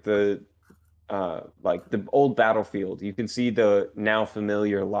scattered with the like the old battlefield. You can see the now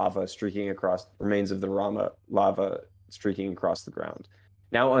familiar lava streaking across remains of the lava streaking across the ground.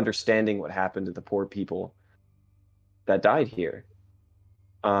 Now understanding what happened to the poor people that died here.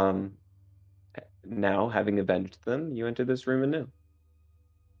 Now having avenged them, you enter this room anew.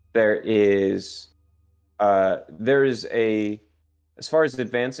 There is a, as far as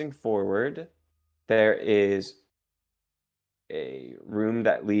advancing forward, there is a room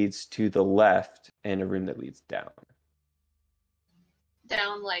that leads to the left and a room that leads down.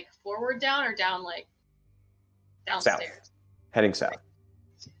 Down like forward down or down like downstairs? South. Heading south.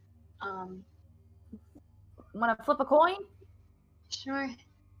 Wanna flip a coin? Sure.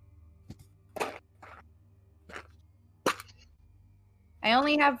 I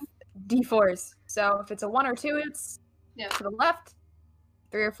only have D4s, so if it's a 1 or 2, it's to the left.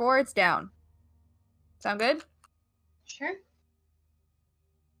 3 or 4, it's down. Sound good? Sure.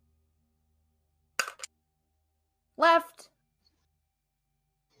 Left.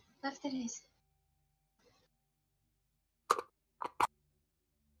 Left it is.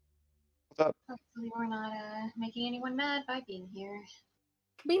 What's up? Hopefully we're not making anyone mad by being here.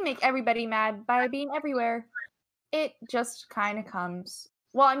 We make everybody mad by being everywhere. It just kind of comes.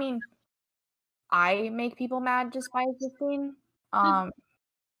 Well, I mean, I make people mad just by existing. I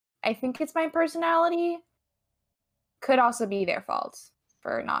think it's my personality. Could also be their fault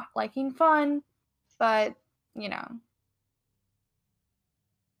for not liking fun, but you know,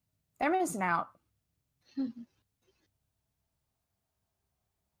 they're missing out.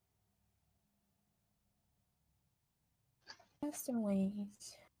 Castaways.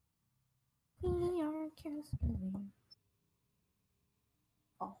 We are castaways.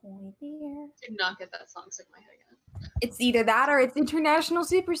 Ahoy there. Did not get that song stuck in my head again. It's either that or it's International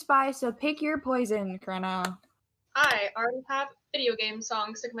Super Spy, so pick your poison, Krena. I already have video game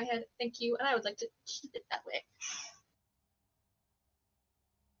songs stuck in my head, thank you, and I would like to keep it that way.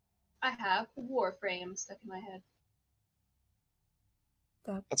 I have Warframe stuck in my head.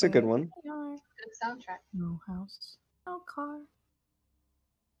 That's a good one. Good soundtrack. No house, no car,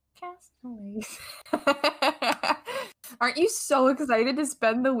 castaways. Aren't you so excited to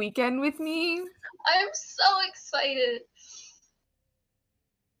spend the weekend with me? I'm so excited.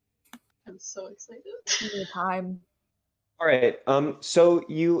 I'm so excited. Your time. All right. So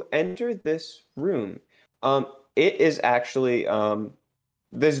you enter this room. It is actually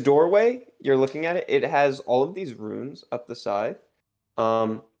this doorway. You're looking at it. It has all of these runes up the side.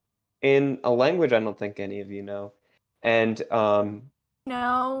 In a language I don't think any of you know, and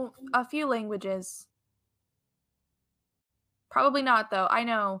No, a few languages. Probably not though. I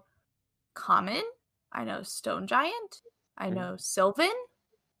know Common. I know Stone Giant. I know Sylvan.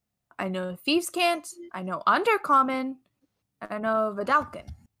 I know Thieves' Cant. I know Undercommon. And I know Vidalcan.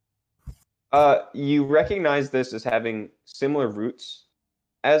 you recognize this as having similar roots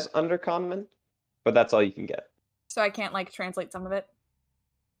as Undercommon, but that's all you can get. So I can't like translate some of it.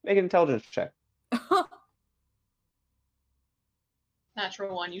 Make an intelligence check.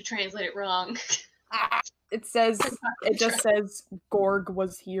 Natural one. You translate it wrong. It just says Gorg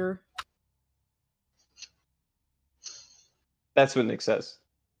was here. That's what Nick says.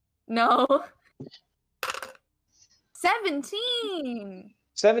 No. 17.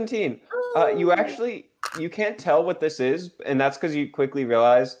 17. You can't tell what this is, and that's because you quickly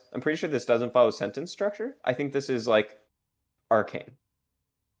realize, I'm pretty sure this doesn't follow sentence structure. I think this is like arcane.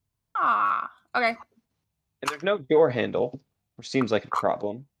 Okay. And there's no door handle, which seems like a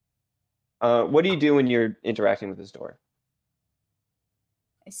problem. What do you do when you're interacting with this door?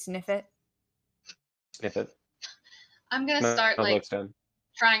 I sniff it. Sniff it. I'm gonna start Smells like stone.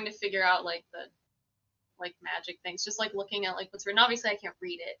 trying to figure out like the magic things. Just like looking at like what's written. Obviously I can't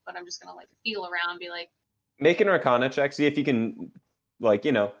read it, but I'm just gonna like feel around, be like, Make an Arcana check. See if you can, like,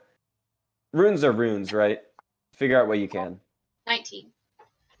 runes are runes, right? Figure out what you can. 19.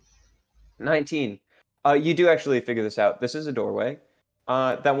 19. You do actually figure this out. This is a doorway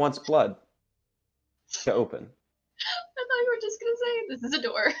that wants blood to open. I thought you were just gonna say this is a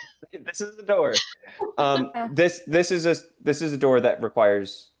door. This is the door. This is a door that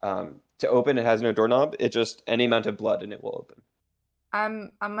requires to open. It has no doorknob. It just any amount of blood and it will open.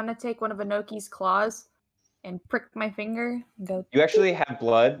 I'm gonna take one of Inoki's claws and prick my finger and go. You actually have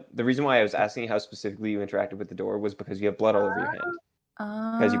blood. The reason why I was asking how specifically you interacted with the door was because you have blood all over your hand.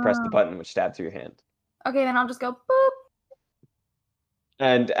 Because you pressed the button which stabbed through your hand. Okay, then I'll just go boop.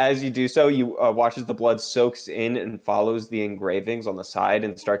 And as you do so, you watch as the blood soaks in and follows the engravings on the side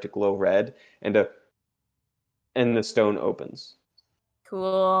and start to glow red, and the stone opens.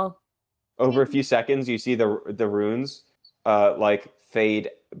 Cool. Over a few seconds, you see the runes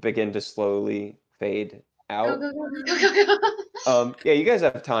begin to slowly fade out. Go. Yeah, you guys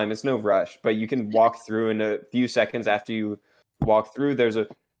have time. It's no rush, but you can walk through in a few seconds. After you walk through, there's a.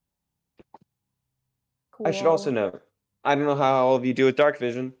 Cool. I should also note, I don't know how all of you do with dark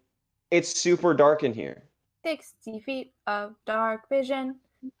vision. It's super dark in here. 60 feet of dark vision.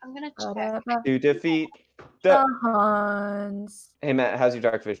 I'm gonna check. To defeat the Huns. Hey Matt, how's your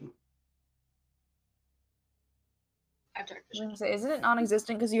dark vision? I have dark I was gonna vision. say, isn't it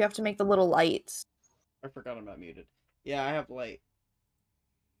non-existent because you have to make the little lights? I forgot I'm not muted. Yeah, I have light.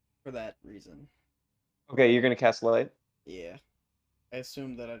 For that reason. Okay, you're gonna cast light? Yeah. I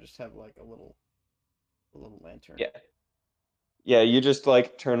assume that I just have like a little lantern. Yeah. Yeah, you just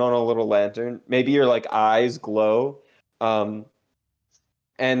like turn on a little lantern. Maybe your like eyes glow. And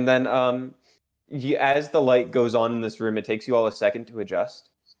then as the light goes on in this room, it takes you all a second to adjust.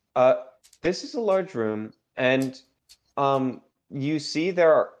 This is a large room, and you see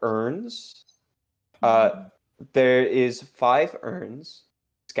there are urns. There is 5 urns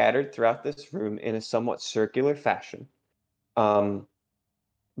scattered throughout this room in a somewhat circular fashion.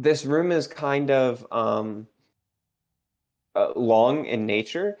 This room is kind of long in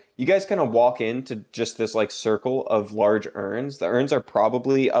nature. You guys kind of walk into just this like circle of large urns. The urns are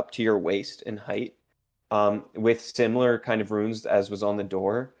probably up to your waist in height, with similar kind of runes as was on the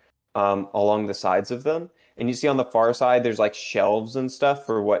door along the sides of them. And you see on the far side, there's like shelves and stuff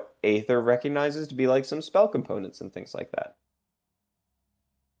for what Aether recognizes to be like some spell components and things like that.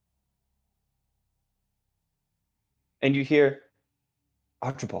 And you hear,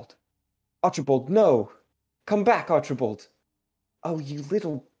 Archibald, Archibald, no, come back, Archibald. Oh, you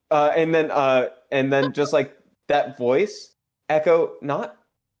little. And then just like that voice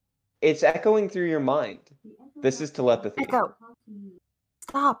it's echoing through your mind. This is telepathy. Echo.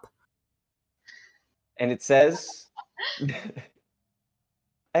 Stop. And it says,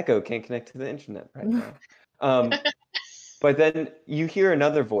 Echo can't connect to the internet right now. But then you hear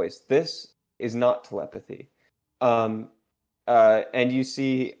another voice. This is not telepathy. And you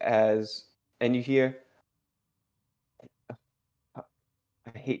see and you hear,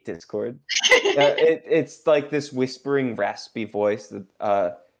 I hate Discord. It's like this whispering, raspy voice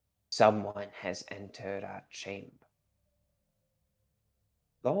that someone has entered our chamber.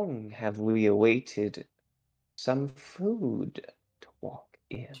 Long have we awaited some food to walk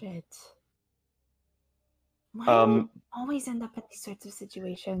in. Shit. Why do we Um, always end up in these sorts of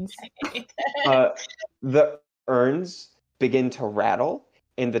situations? the urns begin to rattle,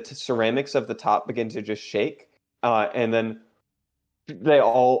 and the ceramics of the top begin to just shake, and then they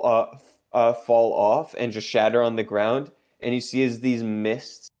all fall off and just shatter on the ground. And you see as these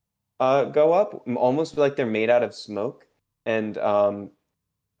mists go up, almost like they're made out of smoke. And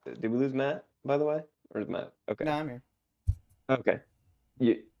did we lose Matt, by the way? Or is Matt? Okay. No, I'm here. Okay.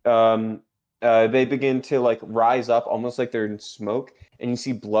 They begin to like rise up almost like they're in smoke, and you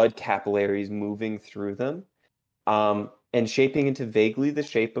see blood capillaries moving through them, and shaping into vaguely the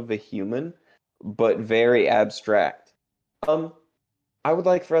shape of a human, but very abstract. I would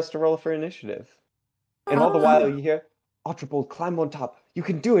like for us to roll for initiative. And all the while you hear, Archibald, climb on top. You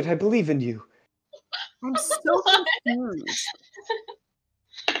can do it. I believe in you. I'm so confused.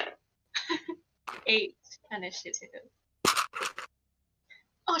 8 initiative.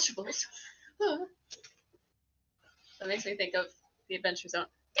 Archibald. That makes me think of the Adventure Zone.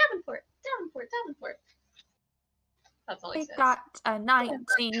 Davenport, Davenport, Davenport. That's all he I says. got a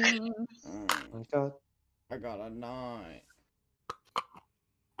 19. Oh my god. I got a 9.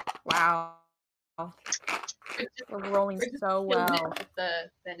 Wow. We're rolling We're just so killing it well. with the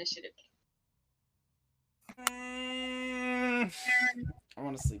initiative. I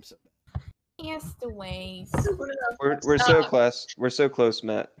want to sleep so bad. Castaways. We're so close. We're so close,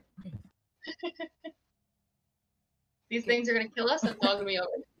 Matt. These things are gonna kill us and it's all gonna be over.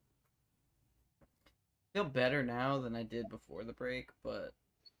 I feel better now than I did before the break, but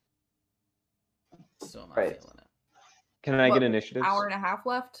still not Right. feeling it. Can I What, get initiatives? Hour and a half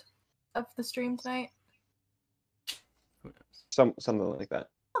left of the stream tonight? Who knows? Something like that.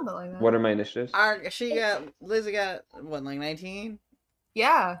 Something like that. What are my initiatives? Lizzie got, what, like 19?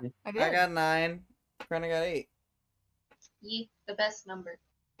 Yeah, I did. I got 9. Brenna got 8. The best number.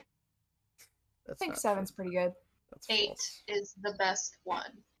 I That's think not 7's true. pretty good. That's 8 false. is the best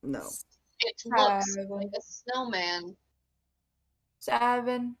one. No. It looks 7. like a snowman.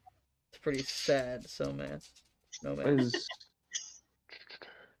 7. It's pretty sad, so man. No What man. is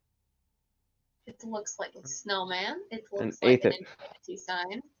It looks like a snowman. It looks An like an eighth. infinity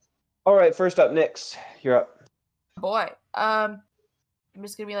sign. All right, first up, Nyx. You're up. Boy. I'm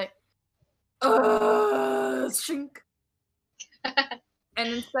just gonna be like, shrink. And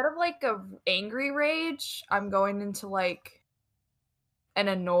instead of like a angry rage, I'm going into like an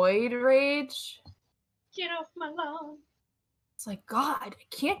annoyed rage. Get off my lawn. It's like, God, I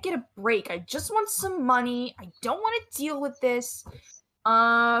can't get a break. I just want some money. I don't want to deal with this.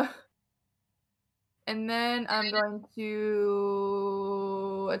 And then I'm going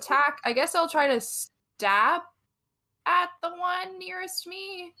to attack. I guess I'll try to stab at the one nearest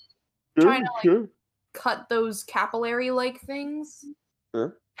me. Trying to like cut those capillary-like things.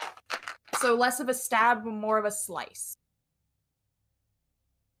 Sure. So less of a stab, but more of a slice.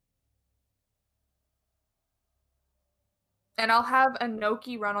 And I'll have a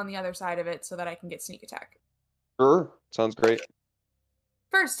Noki run on the other side of it so that I can get sneak attack. Sure. Sounds great.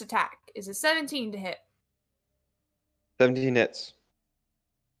 First attack is a 17 to hit. 17 hits.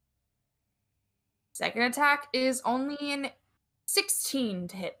 Second attack is only an 16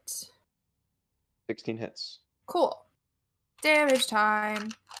 to hit. 16 hits. Cool. Damage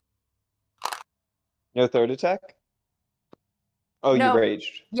time. No third attack? Oh, No. you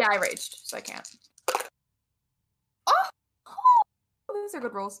raged. Yeah, I raged, so I can't. Oh! Those are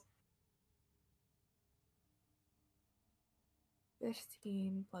good rolls.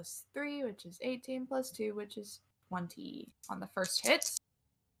 15 plus 3, which is 18, plus 2, which is 20 on the first hit.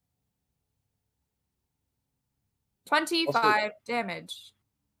 25 damage.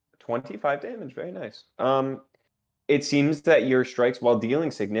 25 damage. Very nice. It seems that your strikes, while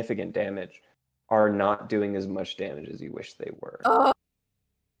dealing significant damage, are not doing as much damage as you wish they were. Oh,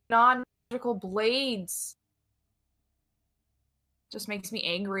 non-magical blades. Just makes me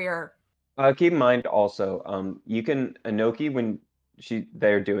angrier. Keep in mind also, you can Inoki when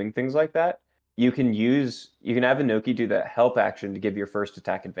they're doing things like that. You can have Inoki do the help action to give your first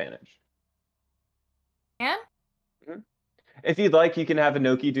attack advantage. And If you'd like, you can have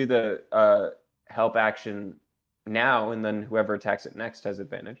Inoki do the help action now, and then whoever attacks it next has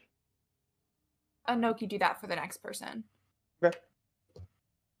advantage. Anoki do that for the next person. Okay.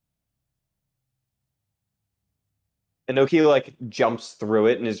 Inoki like jumps through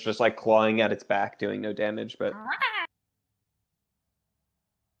it and is just like clawing at its back, doing no damage. But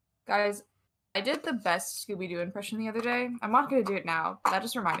Guys, I did the best Scooby-Doo impression the other day. I'm not gonna do it now. That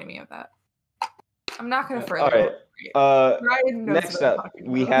just reminded me of that. I'm not gonna further. all right. Ryan knows Next what I'm up, talking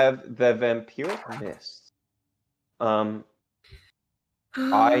we about. have the Vampiric Mist.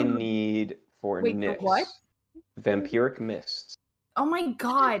 I need for Wait, the Nyx what? Vampiric Mist. Oh my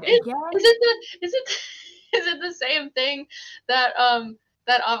god! Is Again? it the same thing that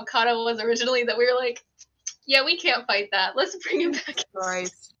that avocado was originally that we were like, yeah, we can't fight that. Let's bring him back.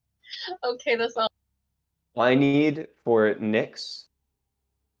 Christ. Okay, that's all. I need for Nyx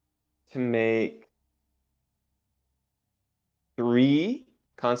to make 3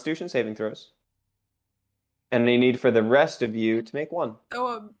 Constitution saving throws. And I need for the rest of you to make 1.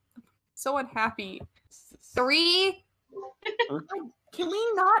 So unhappy. 3? Can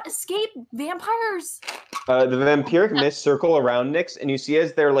we not escape vampires? The Vampiric Mist circle around Nyx, and you see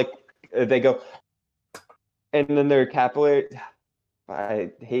as they're like, they go, and then their capillary.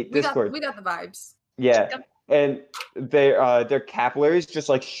 I hate Discord. We got the vibes. Yeah, and their capillaries just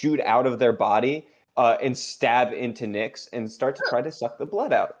like shoot out of their body and stab into Nyx and start to try to suck the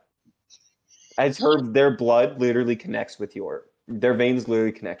blood out. As their blood literally connects with their veins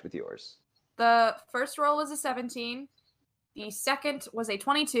literally connect with yours. The first roll was a 17. The second was a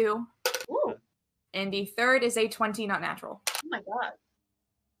 22. Ooh. And the third is a 20, not natural. Oh my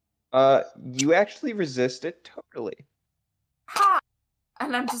god. You actually resist it totally. Ha!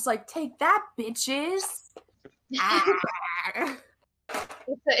 And I'm just like, take that, bitches. Ah.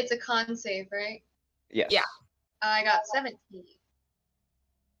 It's a con save, right? Yes. Yeah. I got 17.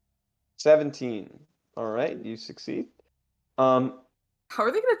 17. All right, you succeed. How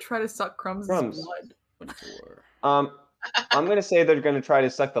are they gonna try to suck Crumbs' Crumbs. blood? 24. I'm gonna say they're gonna try to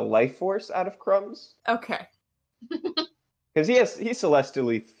suck the life force out of Crumbs Okay. because he's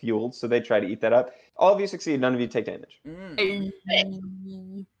celestially fueled, so they try to eat that up. All of you succeed. None of you take damage. I'm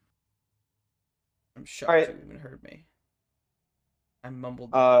shocked All right. you even heard me. I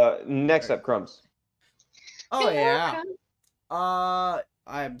mumbled. Next up, Crumbs. Oh yeah.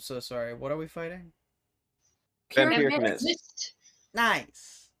 I'm so sorry. What are we fighting? Vampiric Mist.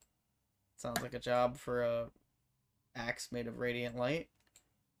 Nice. Sounds like a job for a axe made of radiant light.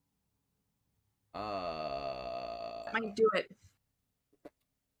 I might do it.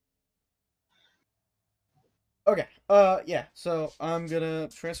 Okay. Yeah. So I'm gonna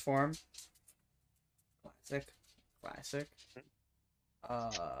transform. Classic.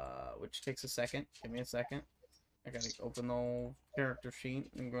 Which takes a second. Give me a second. I gotta open the old character sheet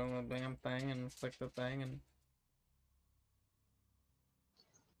and go on the damn thing and click the thing and.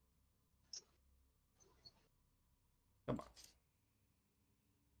 Come on.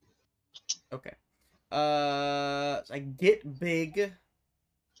 Okay. I get big.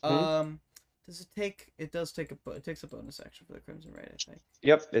 Does it take? It does take it takes a bonus action for the Crimson Raid, I think.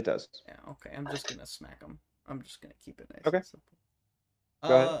 Yep, it does. Yeah. Okay. I'm just gonna smack them. I'm just gonna keep it nice. Okay. And simple.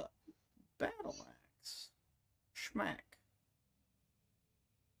 Go ahead. Battle axe. Schmack.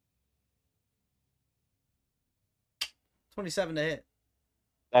 27 to hit.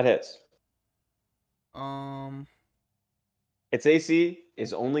 That hits. Its AC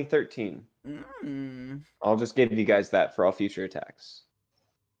is only 13. I'll just give you guys that for all future attacks.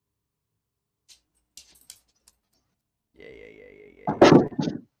 Yeah.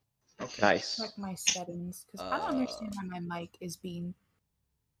 Okay. Nice. Check my settings because I don't understand why my mic is being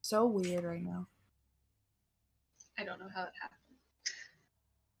so weird right now. I don't know how it happened.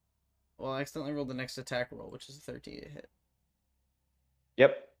 Well, I accidentally rolled the next attack roll, which is a 13 to hit.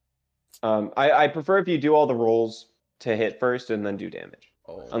 Yep. I prefer if you do all the rolls to hit first and then do damage.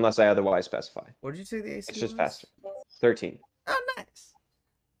 Oh. Unless I otherwise specify. What did you say the AC It's just was? faster. 13. Oh, nice.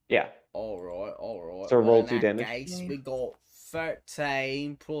 Yeah. Alright. So roll in 2 that damage. Case, we got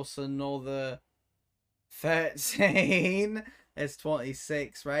 13 plus another 13. That's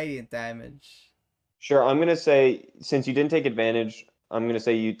 26 radiant damage. Sure, I'm going to say, since you didn't take advantage, I'm going to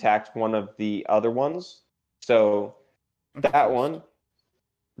say you attacked one of the other ones. So, that one,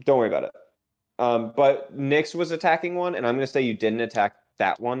 don't worry about it. But Nyx was attacking one, and I'm going to say you didn't attack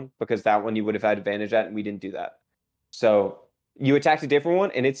that one, because that one you would have had advantage at, and we didn't do that. So, you attacked a different one,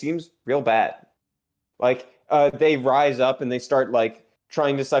 and it seems real bad. Like, they rise up, and they start, like,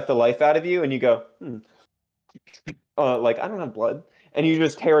 trying to suck the life out of you, and you go, like, I don't have blood. And you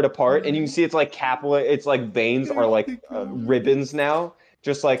just tear it apart, and you can see it's like capillary, it's like veins are like ribbons now,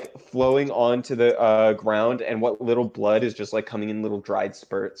 just like flowing onto the ground, and what little blood is just like coming in little dried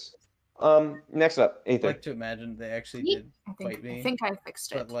spurts. Next up, I Aether. like to imagine they actually Yeet. did I bite me. think I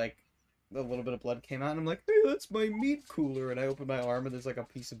fixed But it. like a little bit of blood came out, and I'm like, hey, that's my meat cooler. And I open my arm, and there's like a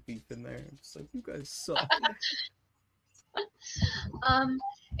piece of beef in there. I'm just like, you guys suck.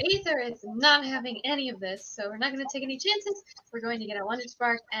 Aether is not having any of this, so we're not going to take any chances. We're going to get a Wonder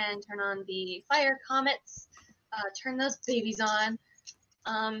Spark and turn on the fire comets, turn those babies on,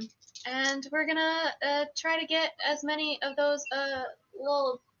 and we're gonna try to get as many of those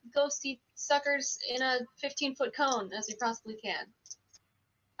little ghosty suckers in a 15-foot cone as we possibly can.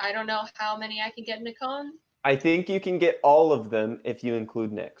 I don't know how many I can get in a cone. I think you can get all of them if you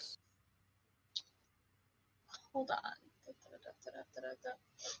include Nyx. Hold on.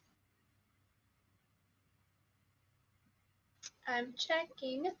 I'm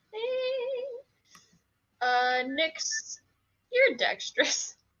checking a thing. Nyx, you're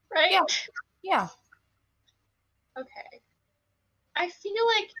dexterous, right? Yeah. Yeah. Okay. I feel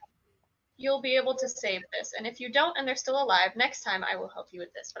like you'll be able to save this, and if you don't and they're still alive, next time I will help you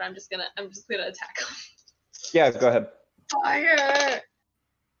with this. But I'm just gonna attack them. Yeah, go ahead. Fire.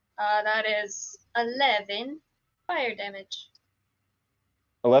 That is 11 fire damage.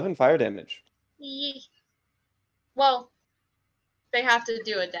 11 fire damage. Yee. Well, they have to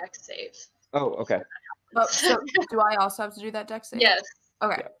do a dex save. Oh, okay. Oh, so do I also have to do that dex save? Yes,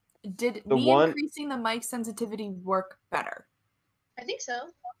 Okay. Did The me one- increasing the mic sensitivity work better? I think so.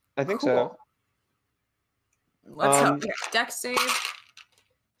 I think Cool. so. Let's Um, go. Here, dex save.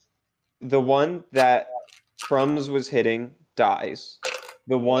 The one that Crumbs was hitting dies.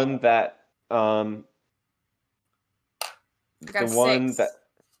 The one that I got the one 6. that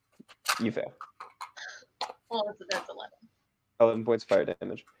you fail. Well, that's 11. 11 points of fire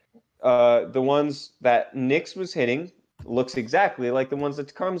damage. The ones that Nyx was hitting looks exactly like the ones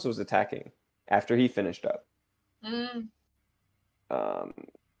that Crumbs was attacking after he finished up.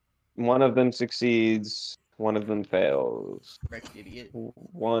 One of them succeeds, one of them fails. Right, idiot.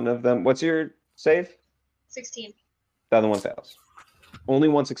 One of them, what's your save? 16. The other one fails. Only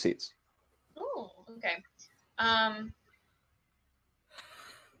one succeeds. Oh, okay.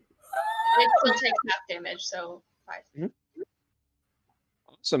 It still takes half damage, so 5.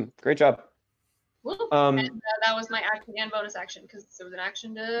 Awesome. Great job. Woo. Um, And that was my action and bonus action because it was an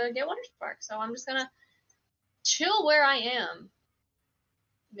action to get Wonder Spark. So I'm just gonna chill where I am.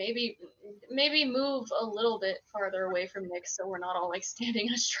 Maybe move a little bit farther away from Nick so we're not all like standing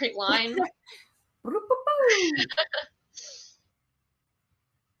in a straight line.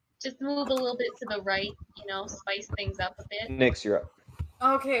 Just move a little bit to the right, spice things up a bit. Nyx, you're up.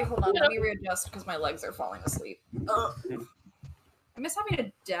 Okay, hold on. Let me readjust because my legs are falling asleep. Ugh. I miss having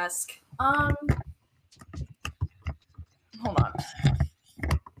a desk. Hold on.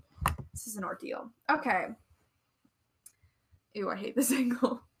 This is an ordeal. Okay. Ew, I hate this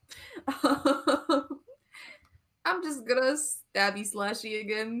angle. I'm just gonna stabby slashy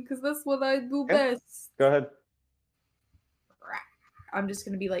again because that's what I do Okay. best. Go ahead. I'm just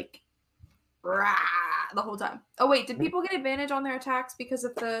gonna be like the whole time. Oh wait, did people get advantage on their attacks because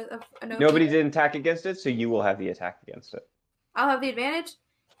of Anoki? Nobody did attack against it, so you will have the attack against it. I'll have the advantage?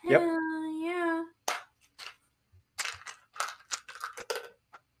 Yep. Hell yeah.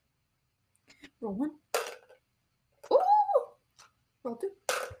 Roll 1. Ooh! Roll 2.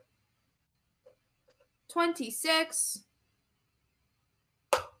 26.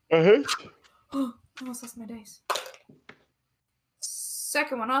 Uh-huh. I almost lost my dice.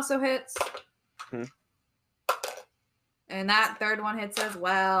 Second one also hits. Hmm. And that third one hits as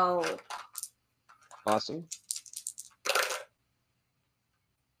well. Awesome.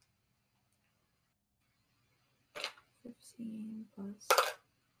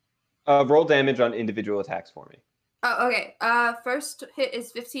 Roll damage on individual attacks for me. Oh, okay. First hit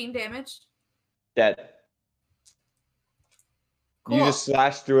is 15 damage. Dead. Cool. You just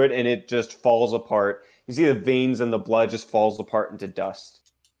slash through it and it just falls apart. You see the veins and the blood just falls apart into dust.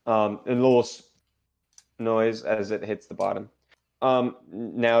 And a little noise as it hits the bottom.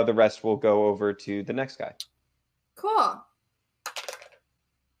 Now the rest will go over to the next guy. Cool.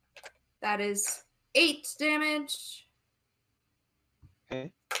 That is 8 damage.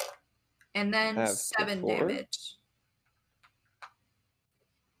 Okay. And then Have 7 4. damage.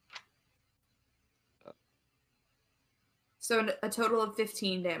 So a total of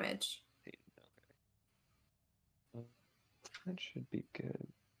 15 damage. That should be good.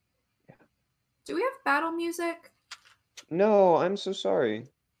 Do we have battle music? No, I'm so sorry.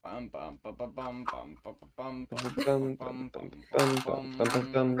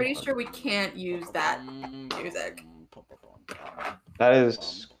 Pretty sure we can't use that music. That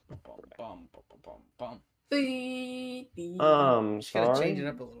is. You just gotta change it Sorry.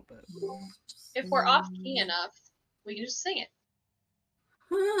 up a little bit. If we're off key enough, we can just sing it.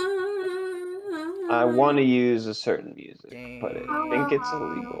 I want to use a certain music, but I think it's Game.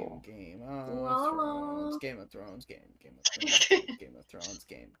 illegal. Game La, of la, Thrones, la. Game of Thrones, Game of Thrones, Game of Thrones,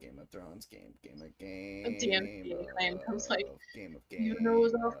 Game of Thrones, Game of DMC claim comes like, Game of you know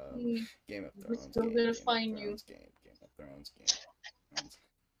it's off of key. Game of We're Thrones, still Game gonna of find you. Thrones, Game of Thrones, Game of Thrones.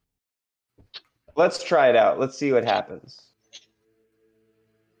 Let's try it out. Let's see what happens.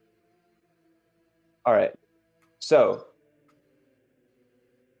 All right. So,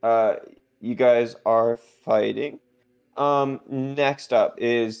 you guys are fighting. Next up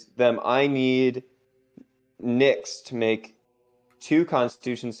is them. I need Nyx to make 2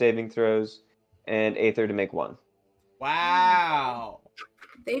 Constitution saving throws and Aether to make 1. Wow.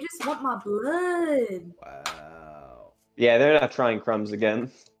 They just want my blood. Wow. Yeah, they're not trying crumbs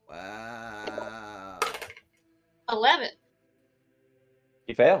again. Wow. 11.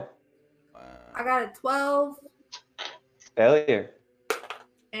 You fail. I got a 12 Failure.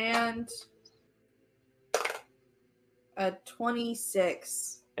 and a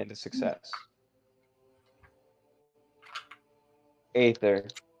 26. And a success. Aether,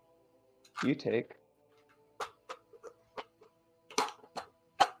 you take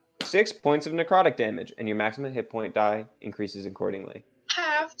 6 points of necrotic damage, and your maximum hit point die increases accordingly.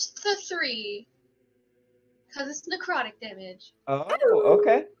 Halved the 3. Because it's necrotic damage. Oh,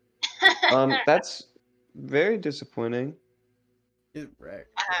 okay. That's very disappointing. Get wrecked.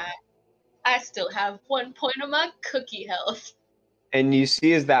 I still have 1 point of my cookie health. And you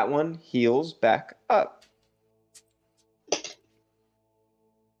see as that one heals back up.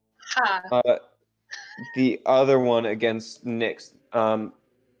 Ha. The other one against Nyx.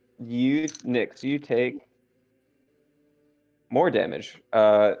 Nyx, you take more damage.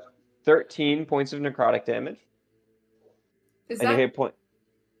 13 points of necrotic damage. Is And your that, hit point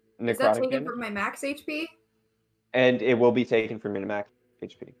is that necrotic taken damage. from my max HP? And it will be taken from your max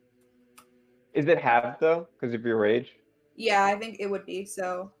HP. Is it halved though? Because of your rage? Yeah, I think it would be,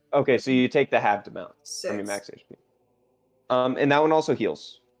 so Okay, so you take the halved amount from your 6. max HP. And that one also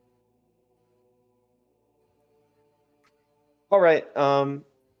heals. All right.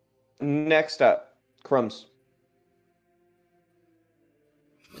 Next up, Crumbs.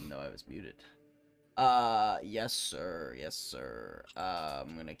 Didn't know I was muted. Yes, sir. Yes, sir.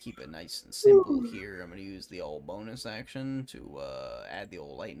 I'm gonna keep it nice and simple here. I'm gonna use the old bonus action to add the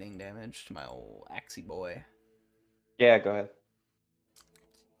old lightning damage to my old axie boy. Yeah, go ahead.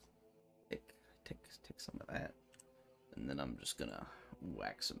 Take some of that, and then I'm just gonna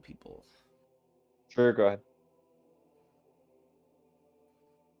whack some people. Sure, go ahead.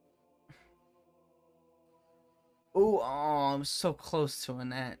 Ooh, oh, I'm so close to a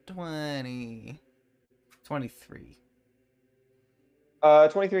nat 20. 23.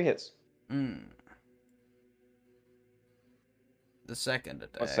 23 hits. The second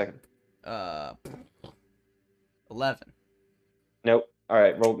attack. 1 second. 11. Nope. All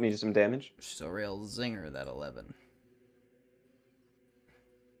right, roll me some damage. Just a real zinger, that 11.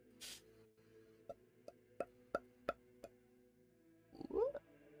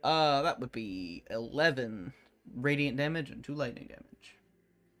 That would be 11 radiant damage and 2 lightning damage.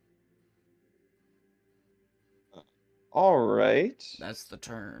 All right. That's the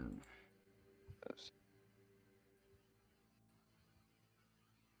turn.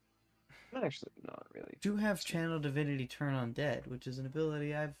 Actually, not really. Do have Channel Divinity Turn Undead, which is an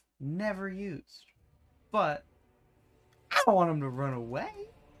ability I've never used. But I don't want them to run away.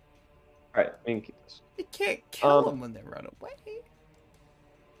 All right, we can keep this. You can't kill them when they run away.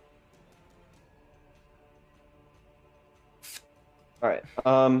 All right.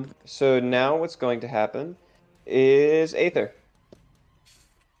 So now what's going to happen is Aether.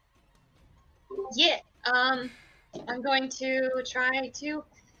 Yeah. I'm going to try to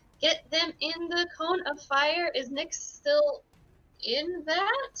get them in the cone of fire. Is Nyx still in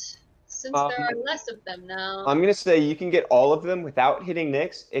that? Since there are less of them now. I'm gonna say you can get all of them without hitting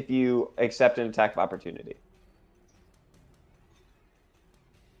Nyx if you accept an attack of opportunity.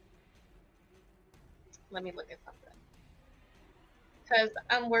 Let me look at something. Because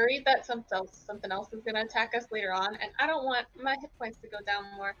I'm worried that something else is gonna attack us later on, and I don't want my hit points to go down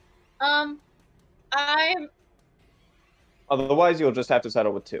more. Otherwise, you'll just have to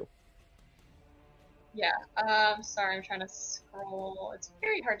settle with 2. Yeah. Sorry, I'm trying to scroll. It's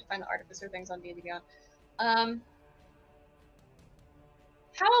very hard to find the artificer things on D&D Beyond. How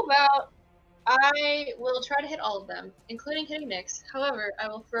about I will try to hit all of them, including hitting Nyx. However, I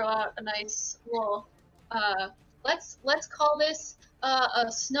will throw out a nice little let's call this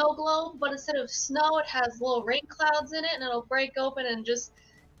a snow globe, but instead of snow, it has little rain clouds in it, and it'll break open and just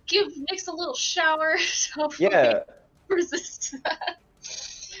give Nyx a little shower. So Yeah, resist that.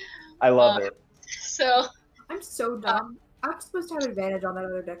 I love it. So I'm so dumb. I'm supposed to have advantage on that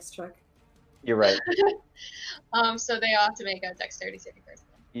other dex check. You're right. so they all have to make a dexterity saving throw.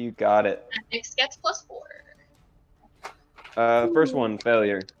 You got it. And Nyx gets +4. First one,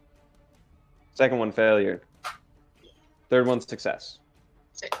 failure. Second one, failure. Third one, success.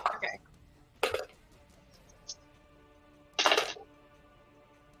 Okay.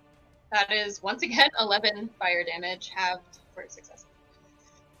 That is, once again, 11 fire damage, halved for success.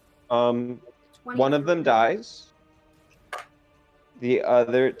 One of them dies. The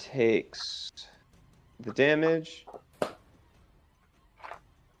other takes the damage.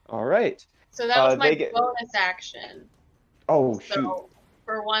 All right. So that was my get... bonus action. Oh, so shoot.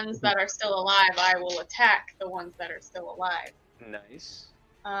 For ones that are still alive, I will attack the ones that are still alive. Nice.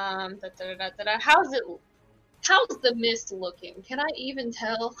 How's the mist looking? Can I even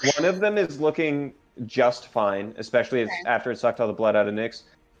tell? One of them is looking just fine, especially after it sucked all the blood out of Nyx.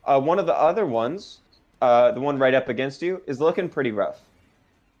 One of the other ones, the one right up against you, is looking pretty rough.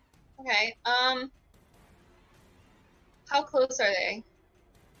 Okay. How close are they?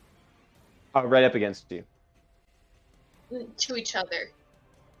 Right up against you. To each other.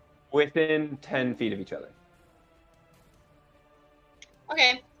 Within 10 feet of each other.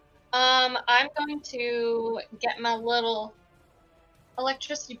 Okay. I'm going to get my little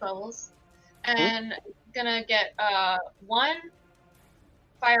electricity bubbles and gonna get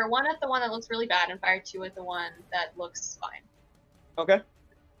fire one at the one that looks really bad and fire 2 at the one that looks fine. Okay.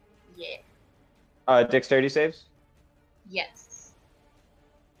 Yeah. Dexterity saves? Yes.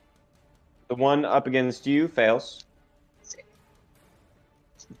 The one up against you fails. Sick.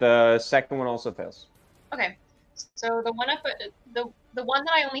 The second one also fails. Okay. So the one up the one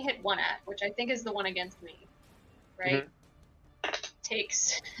that I only hit 1 at, which I think is the one against me, right?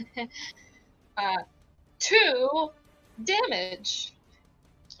 Takes 2 damage.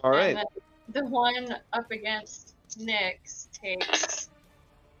 All right. And the one up against Nyx takes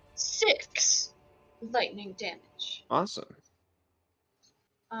 6 lightning damage. Awesome.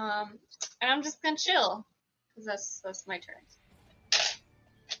 And I'm just gonna chill, because that's my turn.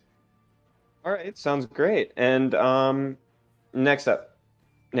 All right, sounds great. And next up,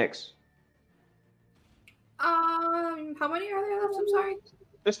 Nyx. How many are there left? I'm sorry.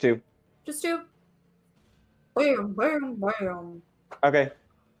 Just 2. Just 2. Bam, bam, bam. Okay.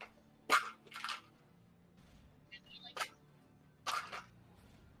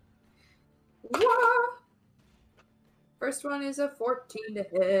 Wah! First one is a 14 to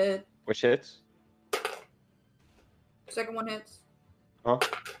hit. Which hits? Second one hits. Huh?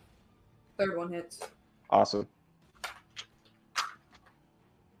 Third one hits. Awesome.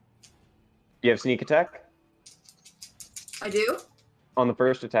 You have sneak attack? I do? On the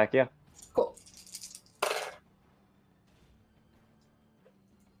first attack, yeah. Cool.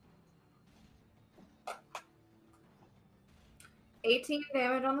 $18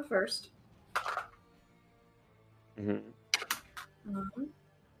 damage on the first.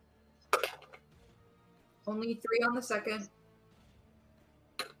 Only 3 on the second.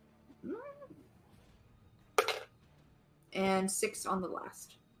 And 6 on the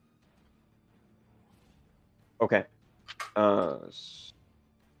last. Okay. So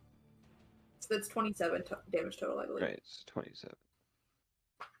that's 27 damage total, I believe. right, it's 27.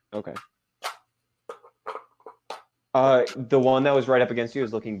 Okay. The one that was right up against you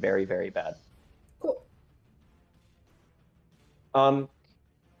is looking very, very bad. Cool.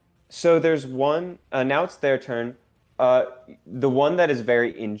 So there's one. Now it's their turn. The one that is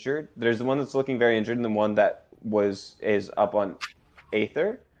very injured. There's the one that's looking very injured, and the one that is up on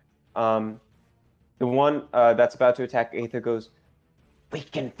Aether. The one that's about to attack Aether goes, "We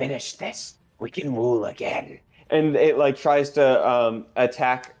can finish this. We can rule again." And it like tries to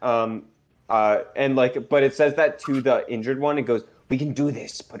attack. And like, but it says that to the injured one. It goes, "We can do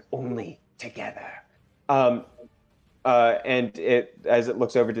this, but only together." And it, as it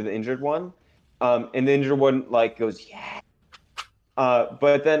looks over to the injured one, and the injured one like goes, "Yeah."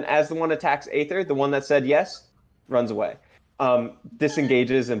 But then as the one attacks Aether, the one that said yes runs away,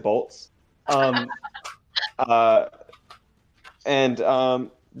 disengages and bolts, and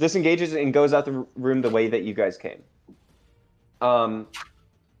disengages and goes out the room the way that you guys came.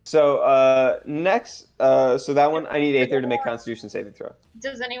 So next, so that one I need Aether to make Constitution saving throw.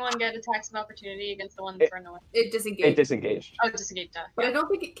 Does anyone get attacks of opportunity against the one that's run away? It disengaged. It disengaged. Oh, disengaged. But I don't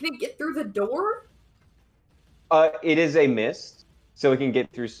think it can get through the door. It is a mist, so it can get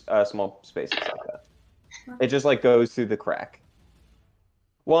through small spaces like that. It just like goes through the crack.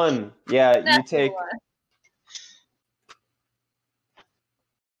 1. Yeah, you That's take. one.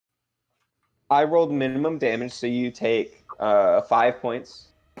 I rolled minimum damage, so you take 5 points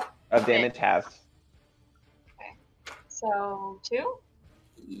of Okay. damage halved. So 2.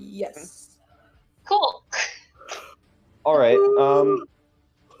 Yes. Cool. All right.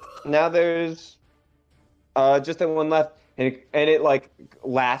 Now there's just the one left, and it like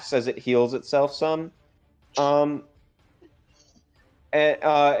laughs as it heals itself some. And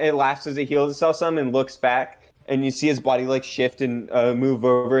it laughs as it heals itself some and looks back, and you see his body like shift and move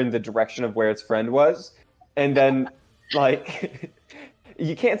over in the direction of where its friend was, and then like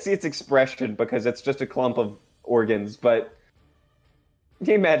you can't see its expression because it's just a clump of organs, but you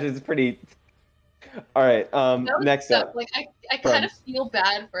can imagine it's pretty. All right. That was Next so, up. like I kind of Crumbs. feel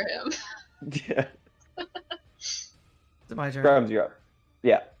bad for him. Yeah. Is it my turn? Crumbs, you're up.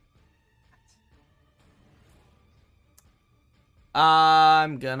 Yeah.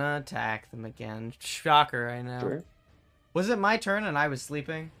 I'm gonna attack them again. Shocker, I know. Sure. Was it my turn and I was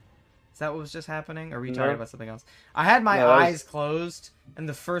sleeping? Is that what was just happening? Or were we No. talking about something else? I had my No, that was- eyes closed, and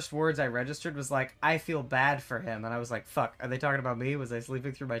the first words I registered was like, I feel bad for him. And I was like, fuck, are they talking about me? Was I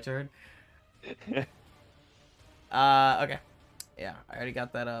sleeping through my turn? Okay. Yeah, I already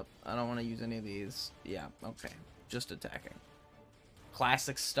got that up. I don't want to use any of these. Yeah, okay. Just attacking.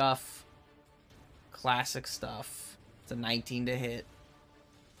 Classic stuff. Classic stuff. It's a 19 to hit.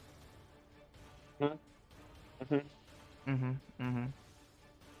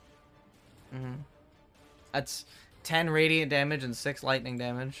 That's 10 radiant damage and 6 lightning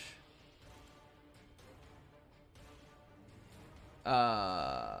damage.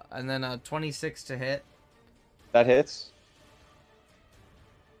 And then a 26 to hit. That hits.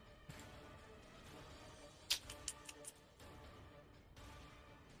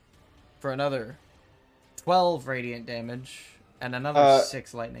 For another 12 radiant damage and another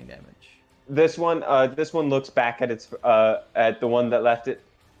 6 lightning damage. This one looks back at its at the one that left it.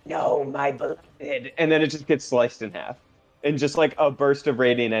 No, my beloved, and then it just gets sliced in half, and just like a burst of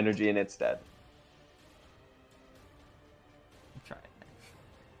radiant energy, and it's dead. I'm trying.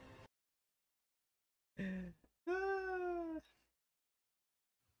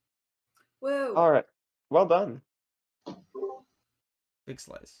 Whoa. All right, well done. Big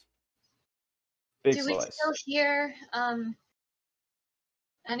slice. Big Do we slice. still hear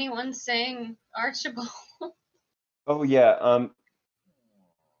anyone saying Archibald? Oh yeah.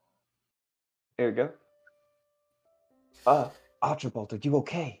 There we go. Archibald, are you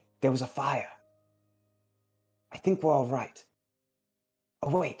okay? There was a fire. I think we're all right.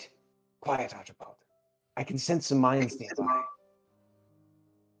 Oh wait, quiet, Archibald. I can sense some mines nearby.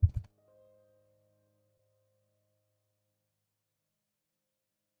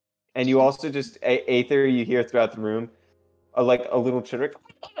 And you also just Aether, you hear throughout the room, like a little chitter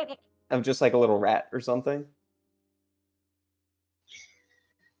of just like a little rat or something.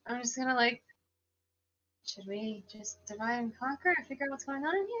 I'm just gonna like, should we just divide and conquer and figure out what's going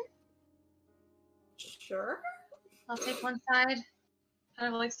on in here? Sure. I'll take one side,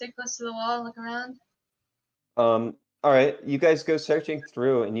 kind of like stay close to the wall, look around. All right, you guys go searching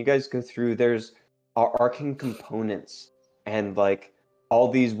through, and you guys go through. There's arcane components and like all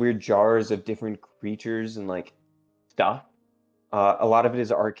these weird jars of different creatures and like stuff. A lot of it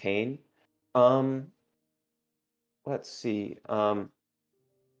is arcane. Let's see.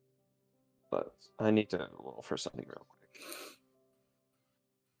 I need to roll for something real quick.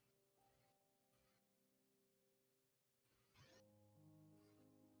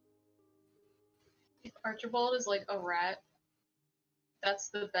 If Archibald is like a rat, that's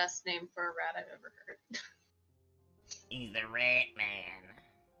the best name for a rat I've ever heard. He's the rat man.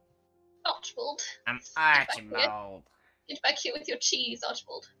 Archibald. I'm Archibald. Get back here with your cheese,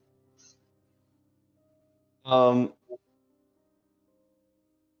 Archibald.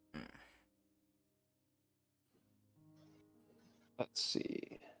 Let's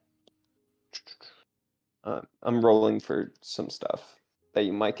see. I'm rolling for some stuff that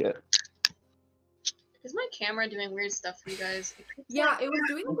you might get. Is my camera doing weird stuff for you guys? Yeah, it was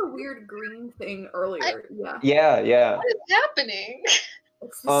doing a weird green thing earlier. Yeah. Yeah. What is happening?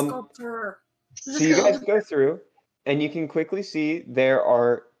 It's the sculptor. So you guys go through, and you can quickly see there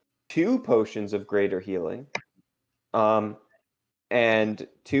are 2 potions of greater healing, and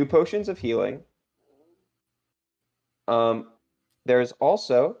 2 potions of healing. There's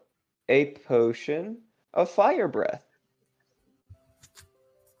also a potion of fire breath.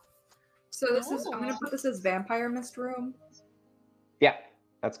 So this is, I'm gonna put this as vampire mist room. Yeah,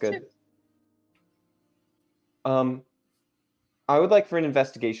 that's good. I would like for an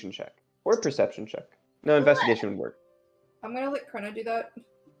investigation check or a perception check. No, investigation would work. I'm gonna let Krona do that.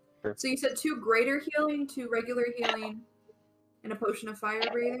 Sure. So you said 2 greater healing, 2 regular healing, and a potion of fire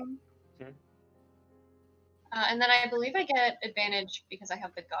breathing? And then I believe I get advantage because I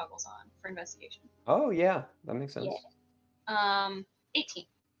have the goggles on for investigation. Oh yeah, that makes sense. Yeah. 18.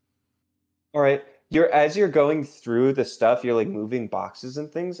 All right. As you're going through the stuff, you're like moving boxes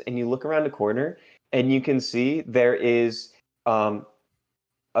and things, and you look around a corner and you can see there is a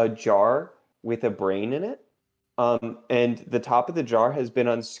jar with a brain in it. And the top of the jar has been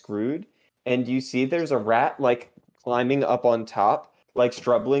unscrewed, and you see there's a rat like climbing up on top, like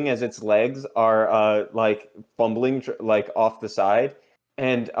struggling as its legs are like fumbling like off the side.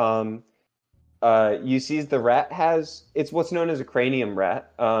 And you see the rat it's what's known as a cranium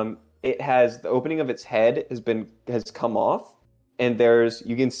rat. It has the opening of its head has come off, and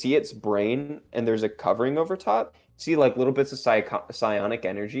you can see its brain, and there's a covering over top. See like little bits of psionic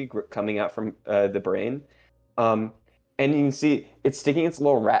energy coming out from the brain. And you can see it's sticking its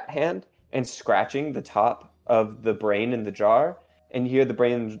little rat hand and scratching the top of the brain in the jar, and you hear the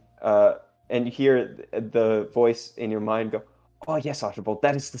brain and you hear the voice in your mind go, "Oh yes, Archibald,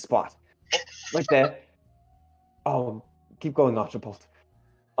 that is the spot, right there. Oh, keep going, Archibald."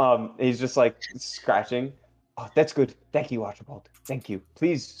 He's just like scratching. "Oh, that's good. Thank you, Archibald. Thank you.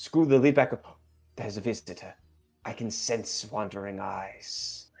 Please screw the lid back up. There's a visitor. I can sense wandering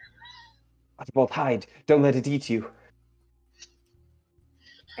eyes. Archibald, hide. Don't let it eat you."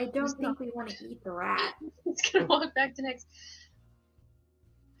 I don't think we want to eat the rat. It's gonna walk back to Nyx.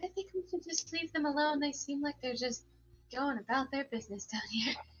 I think we should just leave them alone. They seem like they're just going about their business down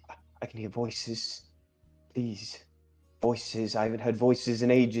here. I can hear voices. Please. Voices. I haven't heard voices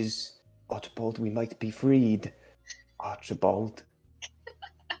in ages. Archibald, we might be freed. Archibald.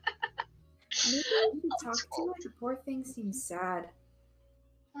 Maybe we could talk to it. The poor thing seems sad.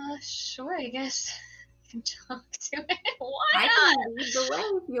 Sure, I guess. I can talk to it. Why I not? can lead the way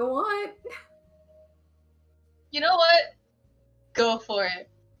if you want. You know what? Go for it.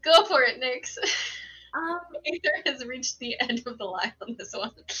 Go for it, Nyx. Aether has reached the end of the line on this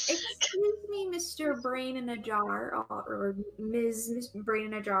one. Excuse me, Mr. Brain in a Jar, or Ms. Brain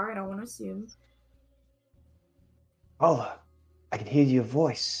in a Jar, I don't want to assume. Paula, I can hear your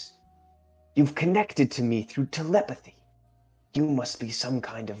voice. You've connected to me through telepathy. You must be some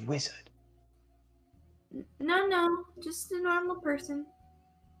kind of wizard. No, just a normal person.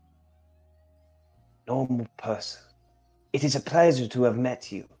 Normal person. It is a pleasure to have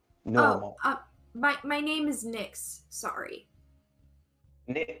met you. Normal. My name is Nyx. Sorry.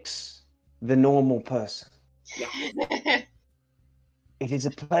 Nyx, the normal person. Yeah. It is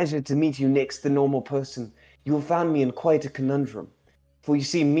a pleasure to meet you, Nyx, the normal person. You have found me in quite a conundrum. For you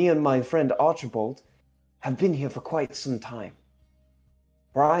see, me and my friend Archibald have been here for quite some time.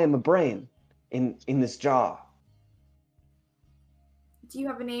 For I am a brain in this jar. Do you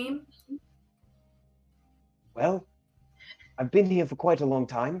have a name? Well, I've been here for quite a long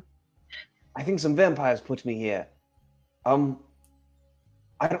time. I think some vampires put me here. I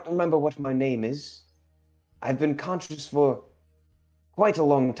don't remember what my name is. I've been conscious for quite a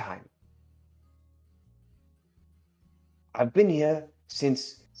long time. I've been here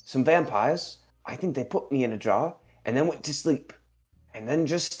since some vampires, I think they put me in a jar, and then went to sleep. And then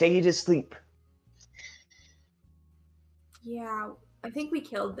just stayed asleep. Yeah, I think we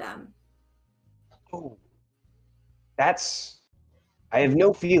killed them. Oh. I have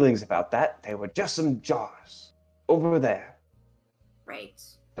no feelings about that. They were just some jars. Over there. Right.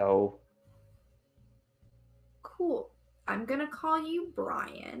 So. Cool. I'm gonna call you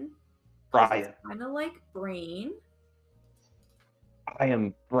Brian. Brian. Kind of like Brain. I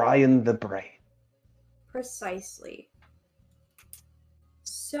am Brian the Brain. Precisely.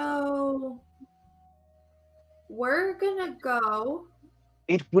 So, we're gonna go.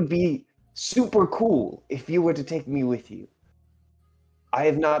 It would be super cool if you were to take me with you. I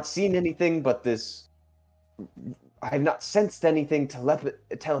have not seen anything but this. I have not sensed anything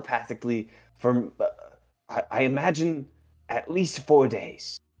telepathically for, I imagine, at least 4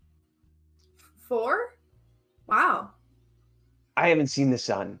 days. 4? Wow. I haven't seen the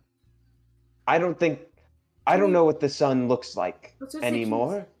sun. I don't know what the sun looks like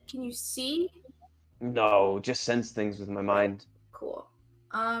anymore. Can you see? No, just sense things with my mind. Cool.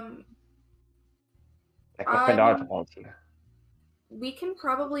 Like my friend Archibald here. We can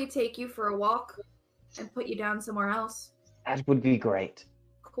probably take you for a walk and put you down somewhere else. That would be great.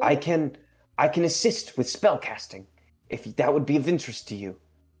 Cool. I can assist with spellcasting, if that would be of interest to you.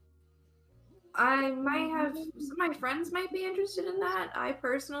 I might have some of my friends might be interested in that. I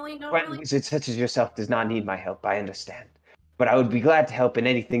personally don't Well, really. wizard such as yourself does not need my help, I understand. But I would be glad to help in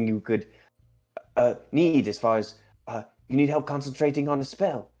anything you could need as far as you need help concentrating on a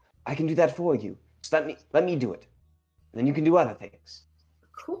spell. I can do that for you. Just let me do it. Then you can do other things.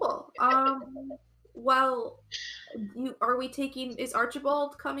 Cool. Well, is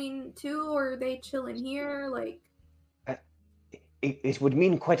Archibald coming too, or are they chilling here? Like, it would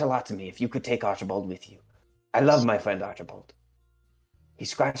mean quite a lot to me if you could take Archibald with you. I love my friend Archibald. He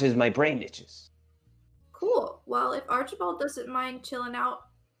scratches my brain itches. cool. Well, if Archibald doesn't mind chilling out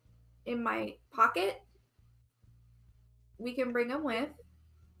in my pocket, we can bring him with.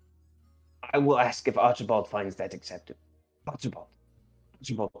 I will ask if Archibald finds that acceptable. Archibald,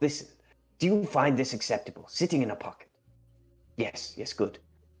 listen. Do you find this acceptable, sitting in a pocket? Yes, good.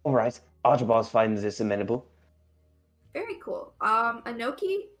 All right, Archibald finds this amenable. Very cool.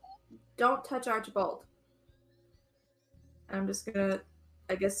 Anoki, don't touch Archibald. I'm just gonna,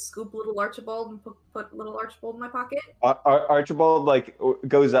 I guess, scoop little Archibald and put little Archibald in my pocket. Archibald like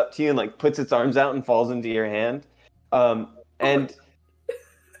goes up to you and like puts its arms out and falls into your hand. And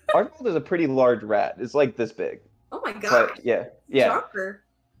Archibald is a pretty large rat. It's like this big. Oh my god. But yeah. Shocker.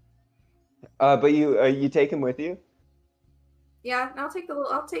 But you take him with you? Yeah, and I'll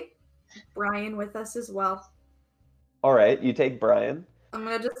take Brian with us as well. All right, you take Brian. I'm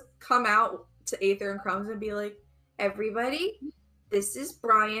gonna just come out to Aether and Crumbs and be like, everybody, this is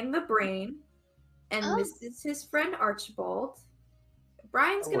Brian the Brain, and this is his friend Archibald.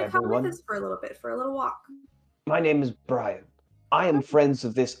 Brian's gonna come with us for a little bit, for a little walk. My name is Brian. I am friends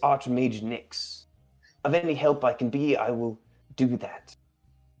of this Archmage Nyx. Of any help I can be, I will do that.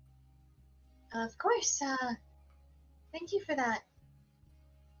 Of course. Thank you for that.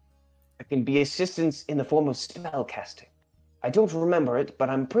 I can be assistance in the form of spell casting. I don't remember it, but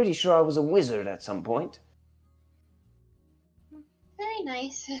I'm pretty sure I was a wizard at some point. Very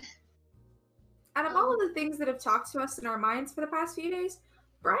nice. Out of all of the things that have talked to us in our minds for the past few days,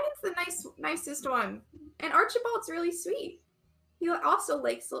 Brian's the nicest one. And Archibald's really sweet. He also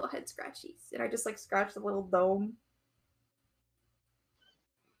likes little head scratchies. And I just like scratch the little dome.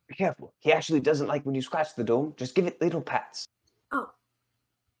 Be careful. He actually doesn't like when you scratch the dome. Just give it little pats. Oh.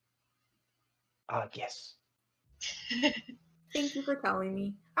 Yes. Thank you for telling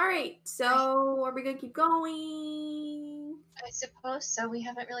me. All right, so are we gonna keep going? I suppose so. We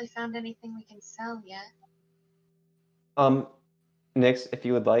haven't really found anything we can sell yet. Nyx, if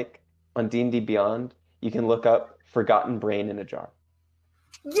you would like, on D&D Beyond, you can look up Forgotten Brain in a Jar.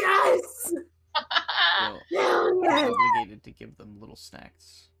 Yes! Well, Yes! obligated to give them little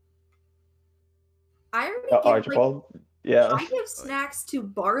snacks. I already give, Archibald? Yeah. I give snacks to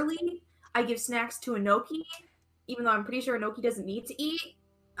Barley. I give snacks to Anoki, even though I'm pretty sure Anoki doesn't need to eat.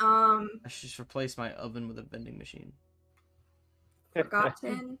 I should just replace my oven with a vending machine.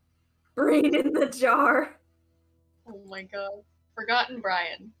 Forgotten Brain in the Jar. Oh my god. Forgotten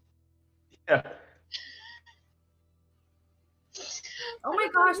Brian. Yeah. Oh my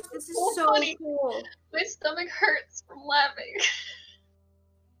gosh, this is so funny. cool. My stomach hurts from laughing.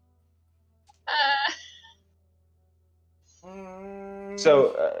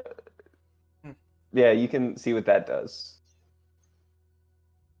 So, yeah, you can see what that does.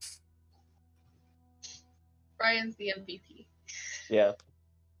 Brian's the MVP. Yeah.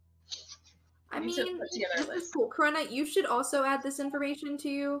 I We need mean, to put together a this is list. cool. Corona, you should also add this information to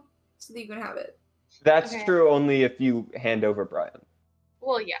you so that you can have it. That's Okay. true only if you hand over Brian.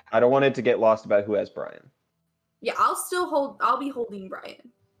 Well, yeah. I don't want it to get lost about who has Brian. Yeah, I'll be holding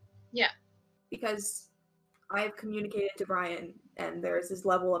Brian. Yeah. Because I have communicated to Brian and there's this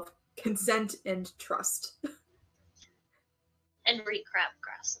level of consent and trust. Henry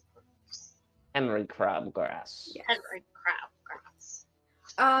Crabgrass. Henry Crabgrass. Yes. Henry Crabgrass.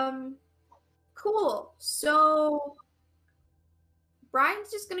 Cool. So Brian's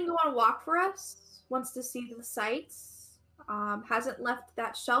just gonna go on a walk for us, wants to see the sights. Hasn't left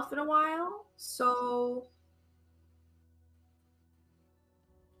that shelf in a while, so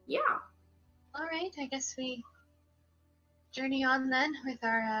yeah. Alright, I guess we journey on then with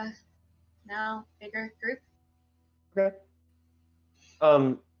our now bigger group. Okay.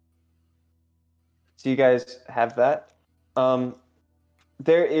 So you guys have that.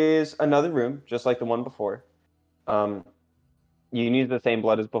 There is another room, just like the one before. You need the same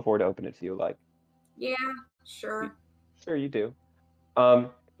blood as before to open it if you like. Yeah, sure. Sure, you do.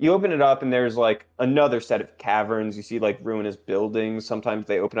 You open it up and there's like another set of caverns. You see like ruinous buildings. Sometimes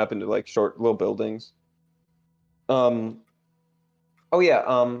they open up into like short little buildings. Oh yeah,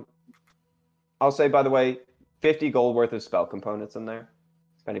 I'll say, by the way, 50 gold worth of spell components in there,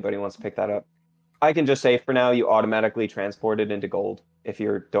 if anybody wants to pick that up. I can just say for now you automatically transport it into gold if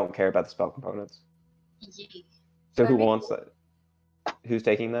you don't care about the spell components. Yee. So who That'd be wants cool. that? Who's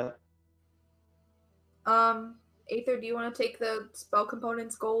taking that? Aether, do you want to take the spell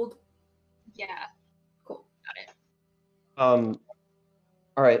components gold? Yeah. Cool. Got it.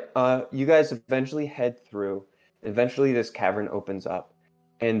 All right. You guys eventually head through. Eventually, this cavern opens up,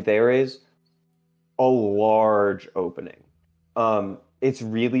 and there is a large opening. It's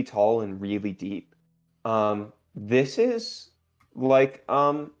really tall and really deep. This is like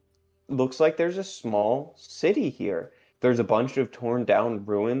looks like there's a small city here. There's a bunch of torn down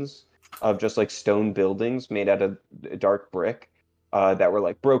ruins of just like stone buildings made out of dark brick that were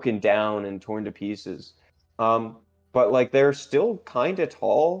like broken down and torn to pieces. Um, but like they're still kind of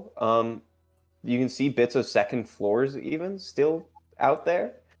tall. You can see bits of second floors even still out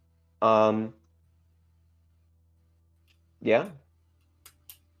there. Um, yeah.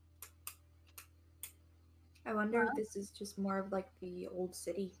 I wonder if this is just more of like the old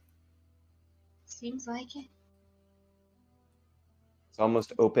city. Seems like it. It's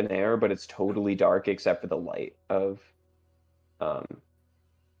almost open air, but it's totally dark except for um,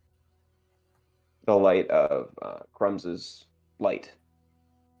 the light of Crums's light.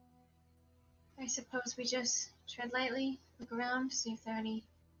 I suppose we just tread lightly, look around, see if there are any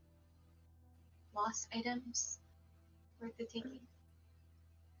lost items worth the taking.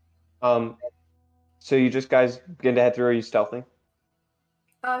 So you just guys begin to head through. Are you stealthing?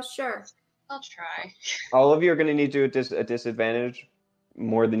 Sure. I'll try. All of you are going to need to do a disadvantage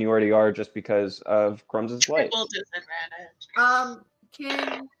more than you already are, just because of Crums's light. Triple disadvantage.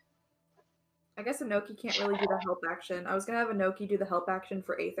 Can I guess Anoki can't really do the help action. I was gonna have Anoki do the help action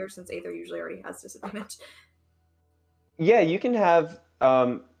for Aether since Aether usually already has disadvantage. Yeah, you can have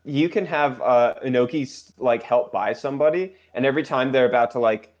Inoki like help by somebody, and every time they're about to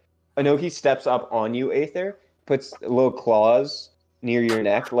like Inoki steps up on you, Aether, puts little claws near your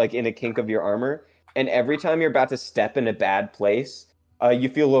neck, like in a kink of your armor, and every time you're about to step in a bad place, you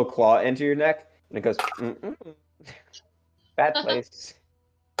feel a little claw enter your neck, and it goes, mm-mm, bad place.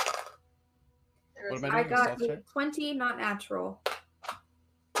 What am I I doing? got Stealth check? 20, not natural.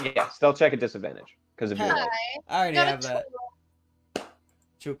 Yeah, stealth check at disadvantage because of your Huh. light. I already Got a have that.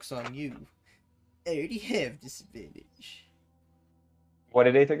 Joke's on you. I already have disadvantage. What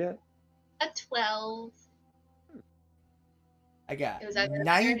did Aether get? A 12. I got It was either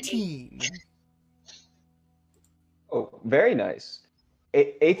 19. Oh, very nice.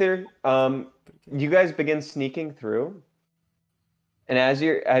 Aether, you guys begin sneaking through, and as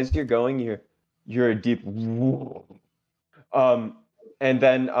you're going, you're a deep, um, and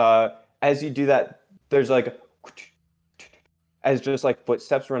then as you do that, there's like as just like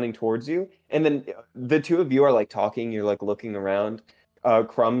footsteps running towards you, and then the two of you are like talking. You're like looking around.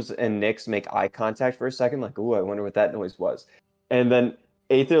 Crumbs and Nyx make eye contact for a second, like, "Ooh, I wonder what that noise was," and then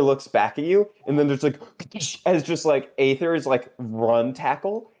Aether looks back at you, and then there's like as just like Aether is like run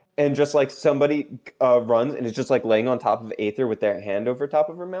tackle, and just like somebody runs and is just like laying on top of Aether with their hand over top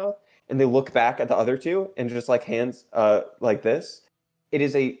of her mouth, and they look back at the other two and just like hands like this. It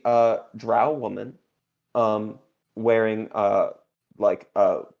is a drow woman, um, wearing like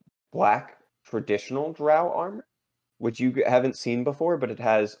black traditional drow armor, which you haven't seen before, but it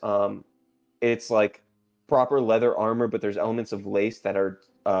has it's like proper leather armor, but there's elements of lace that are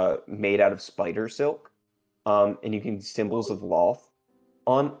made out of spider silk, and you can see symbols of Loth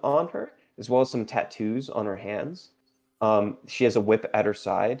on her, as well as some tattoos on her hands. She has a whip at her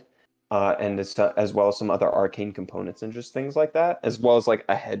side, and as well as some other arcane components and just things like that, as well as like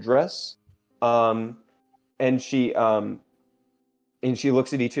a headdress. Um, and she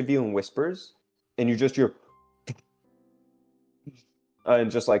looks at each of you and whispers, and you just hear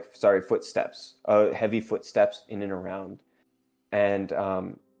and just like sorry footsteps, heavy footsteps in and around, and uh,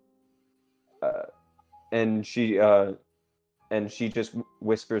 and she just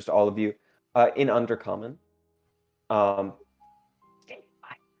whispers to all of you in Undercommon. Um,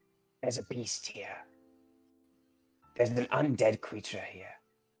 There's a beast here. There's an undead creature here.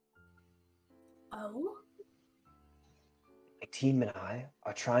 Oh? My team and I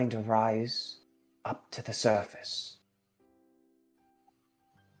are trying to rise up to the surface.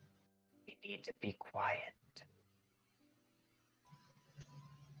 We need to be quiet.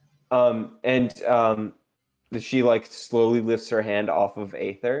 And she like slowly lifts her hand off of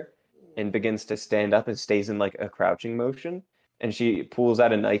Aether and begins to stand up and stays in like a crouching motion. And she pulls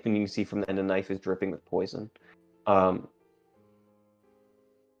out a knife, and you can see from the end the knife is dripping with poison. And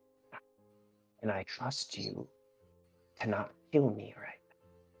I trust you to not kill me right now.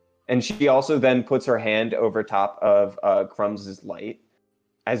 And she also then puts her hand over top of Crumbs' light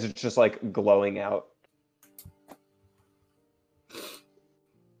as it's just like glowing out.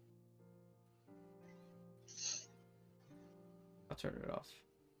 I'll turn it off.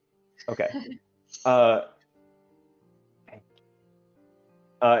 Okay.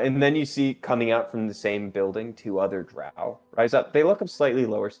 And then you see coming out from the same building 2 other drow rise up. They look of slightly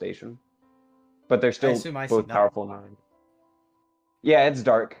lower station, but they're I still assume I see both nothing. powerful in mind. Yeah, it's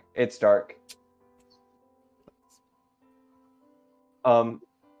dark. It's dark. I'm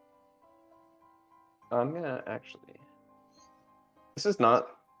gonna actually. This is not.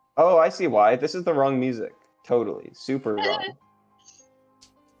 Oh, I see why. This is the wrong music. Totally, super wrong.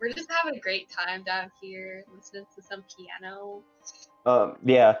 We're just having a great time down here, listening to some piano.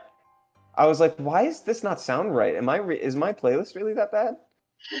 Yeah. I was like, why is this not sound right? Is my playlist really that bad?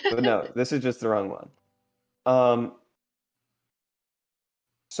 But no, this is just the wrong one.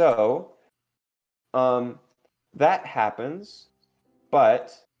 So, that happens,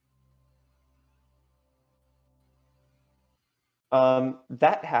 but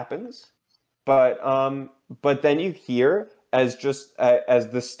but then you hear as as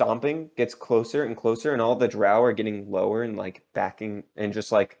the stomping gets closer and closer, and all the drow are getting lower and like backing and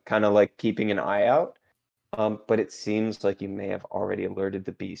just like kind of like keeping an eye out. But it seems like you may have already alerted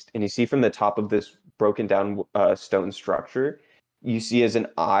the beast. And you see from the top of this broken down stone structure, you see as an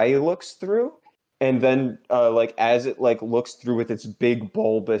eye looks through, and then like as it like looks through with its big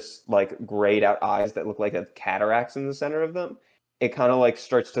bulbous like grayed out eyes that look like a cataracts in the center of them, it kind of like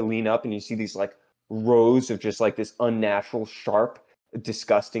starts to lean up, and you see these like rows of just like this unnatural, sharp,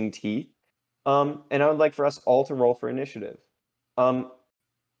 disgusting teeth. And I would like for us all to roll for initiative.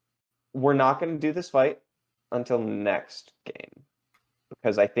 We're not going to do this fight until next game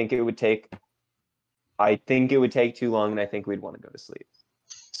because I think it would take too long, and I think we'd want to go to sleep.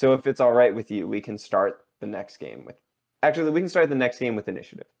 So if it's all right with you, we can start the next game with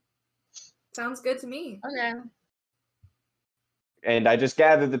initiative. Sounds good to me. Okay. And I just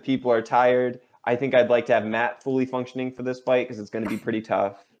gather that people are tired. I think I'd like to have Matt fully functioning for this fight because it's going to be pretty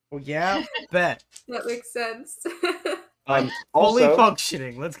tough. Well, yeah, bet. That makes sense. Fully Also,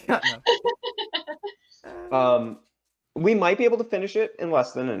 functioning. Let's go. No. we might be able to finish it in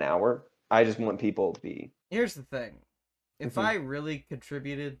less than an hour. I just want people to be. Here's the thing. If Mhm. I really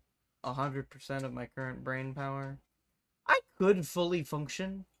contributed 100% of my current brain power, I could fully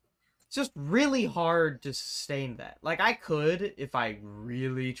function. It's just really hard to sustain that. Like, I could if I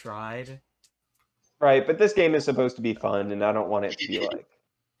really tried. Right, but this game is supposed to be fun, and I don't want it to be like.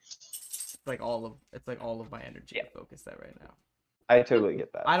 It's like all of my energy Yeah. to focus that right now. I totally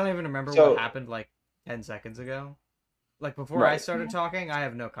get that. I don't even remember So- what happened like 10 seconds ago. Like, before I Right. started talking, I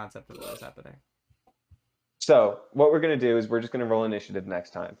have no concept of what was happening. So what we're gonna do is we're just gonna roll initiative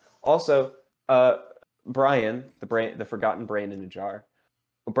next time. Also, Brian, the forgotten brain in a jar.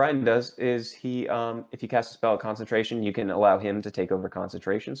 What Brian does is he, if you cast a spell at concentration, you can allow him to take over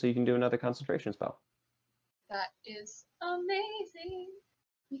concentration, so you can do another concentration spell. That is amazing.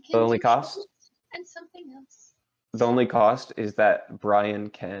 We can The only do cost? this and something else. The only cost is that Brian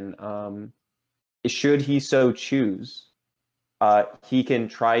can, should he so choose, he can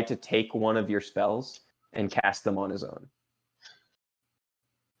try to take one of your spells and cast them on his own.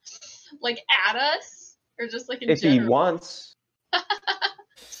 Like at us? Or just like in If general? he wants,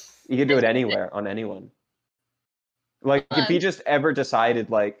 he could do it anywhere on anyone. Like if he just ever decided,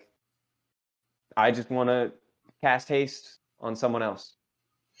 like, I just want to cast haste on someone else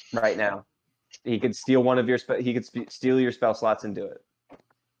right now, he could steal one of your steal your spell slots and do it.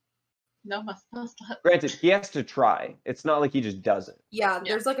 No, my spell slot. Granted, he has to try. It's not like he just does it. Yeah,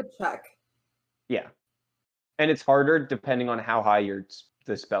 there's like a check. Yeah, and it's harder depending on how high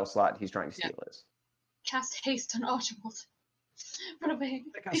the spell slot he's trying to steal is. Cast haste on Archibald. Run away.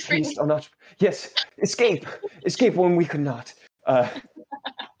 Be Cast free. haste on Yes, escape when we could not.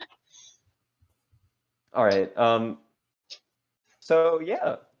 All right. So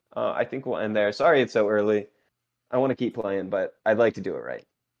yeah, I think we'll end there. Sorry it's so early. I want to keep playing, but I'd like to do it right.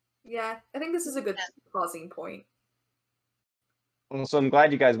 Yeah, I think this is a good pausing point. Well, so I'm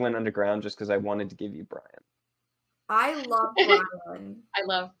glad you guys went underground just because I wanted to give you Brian. I love Brian. I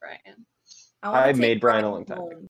love Brian. I wanna I've take made Brian a Brian long time home.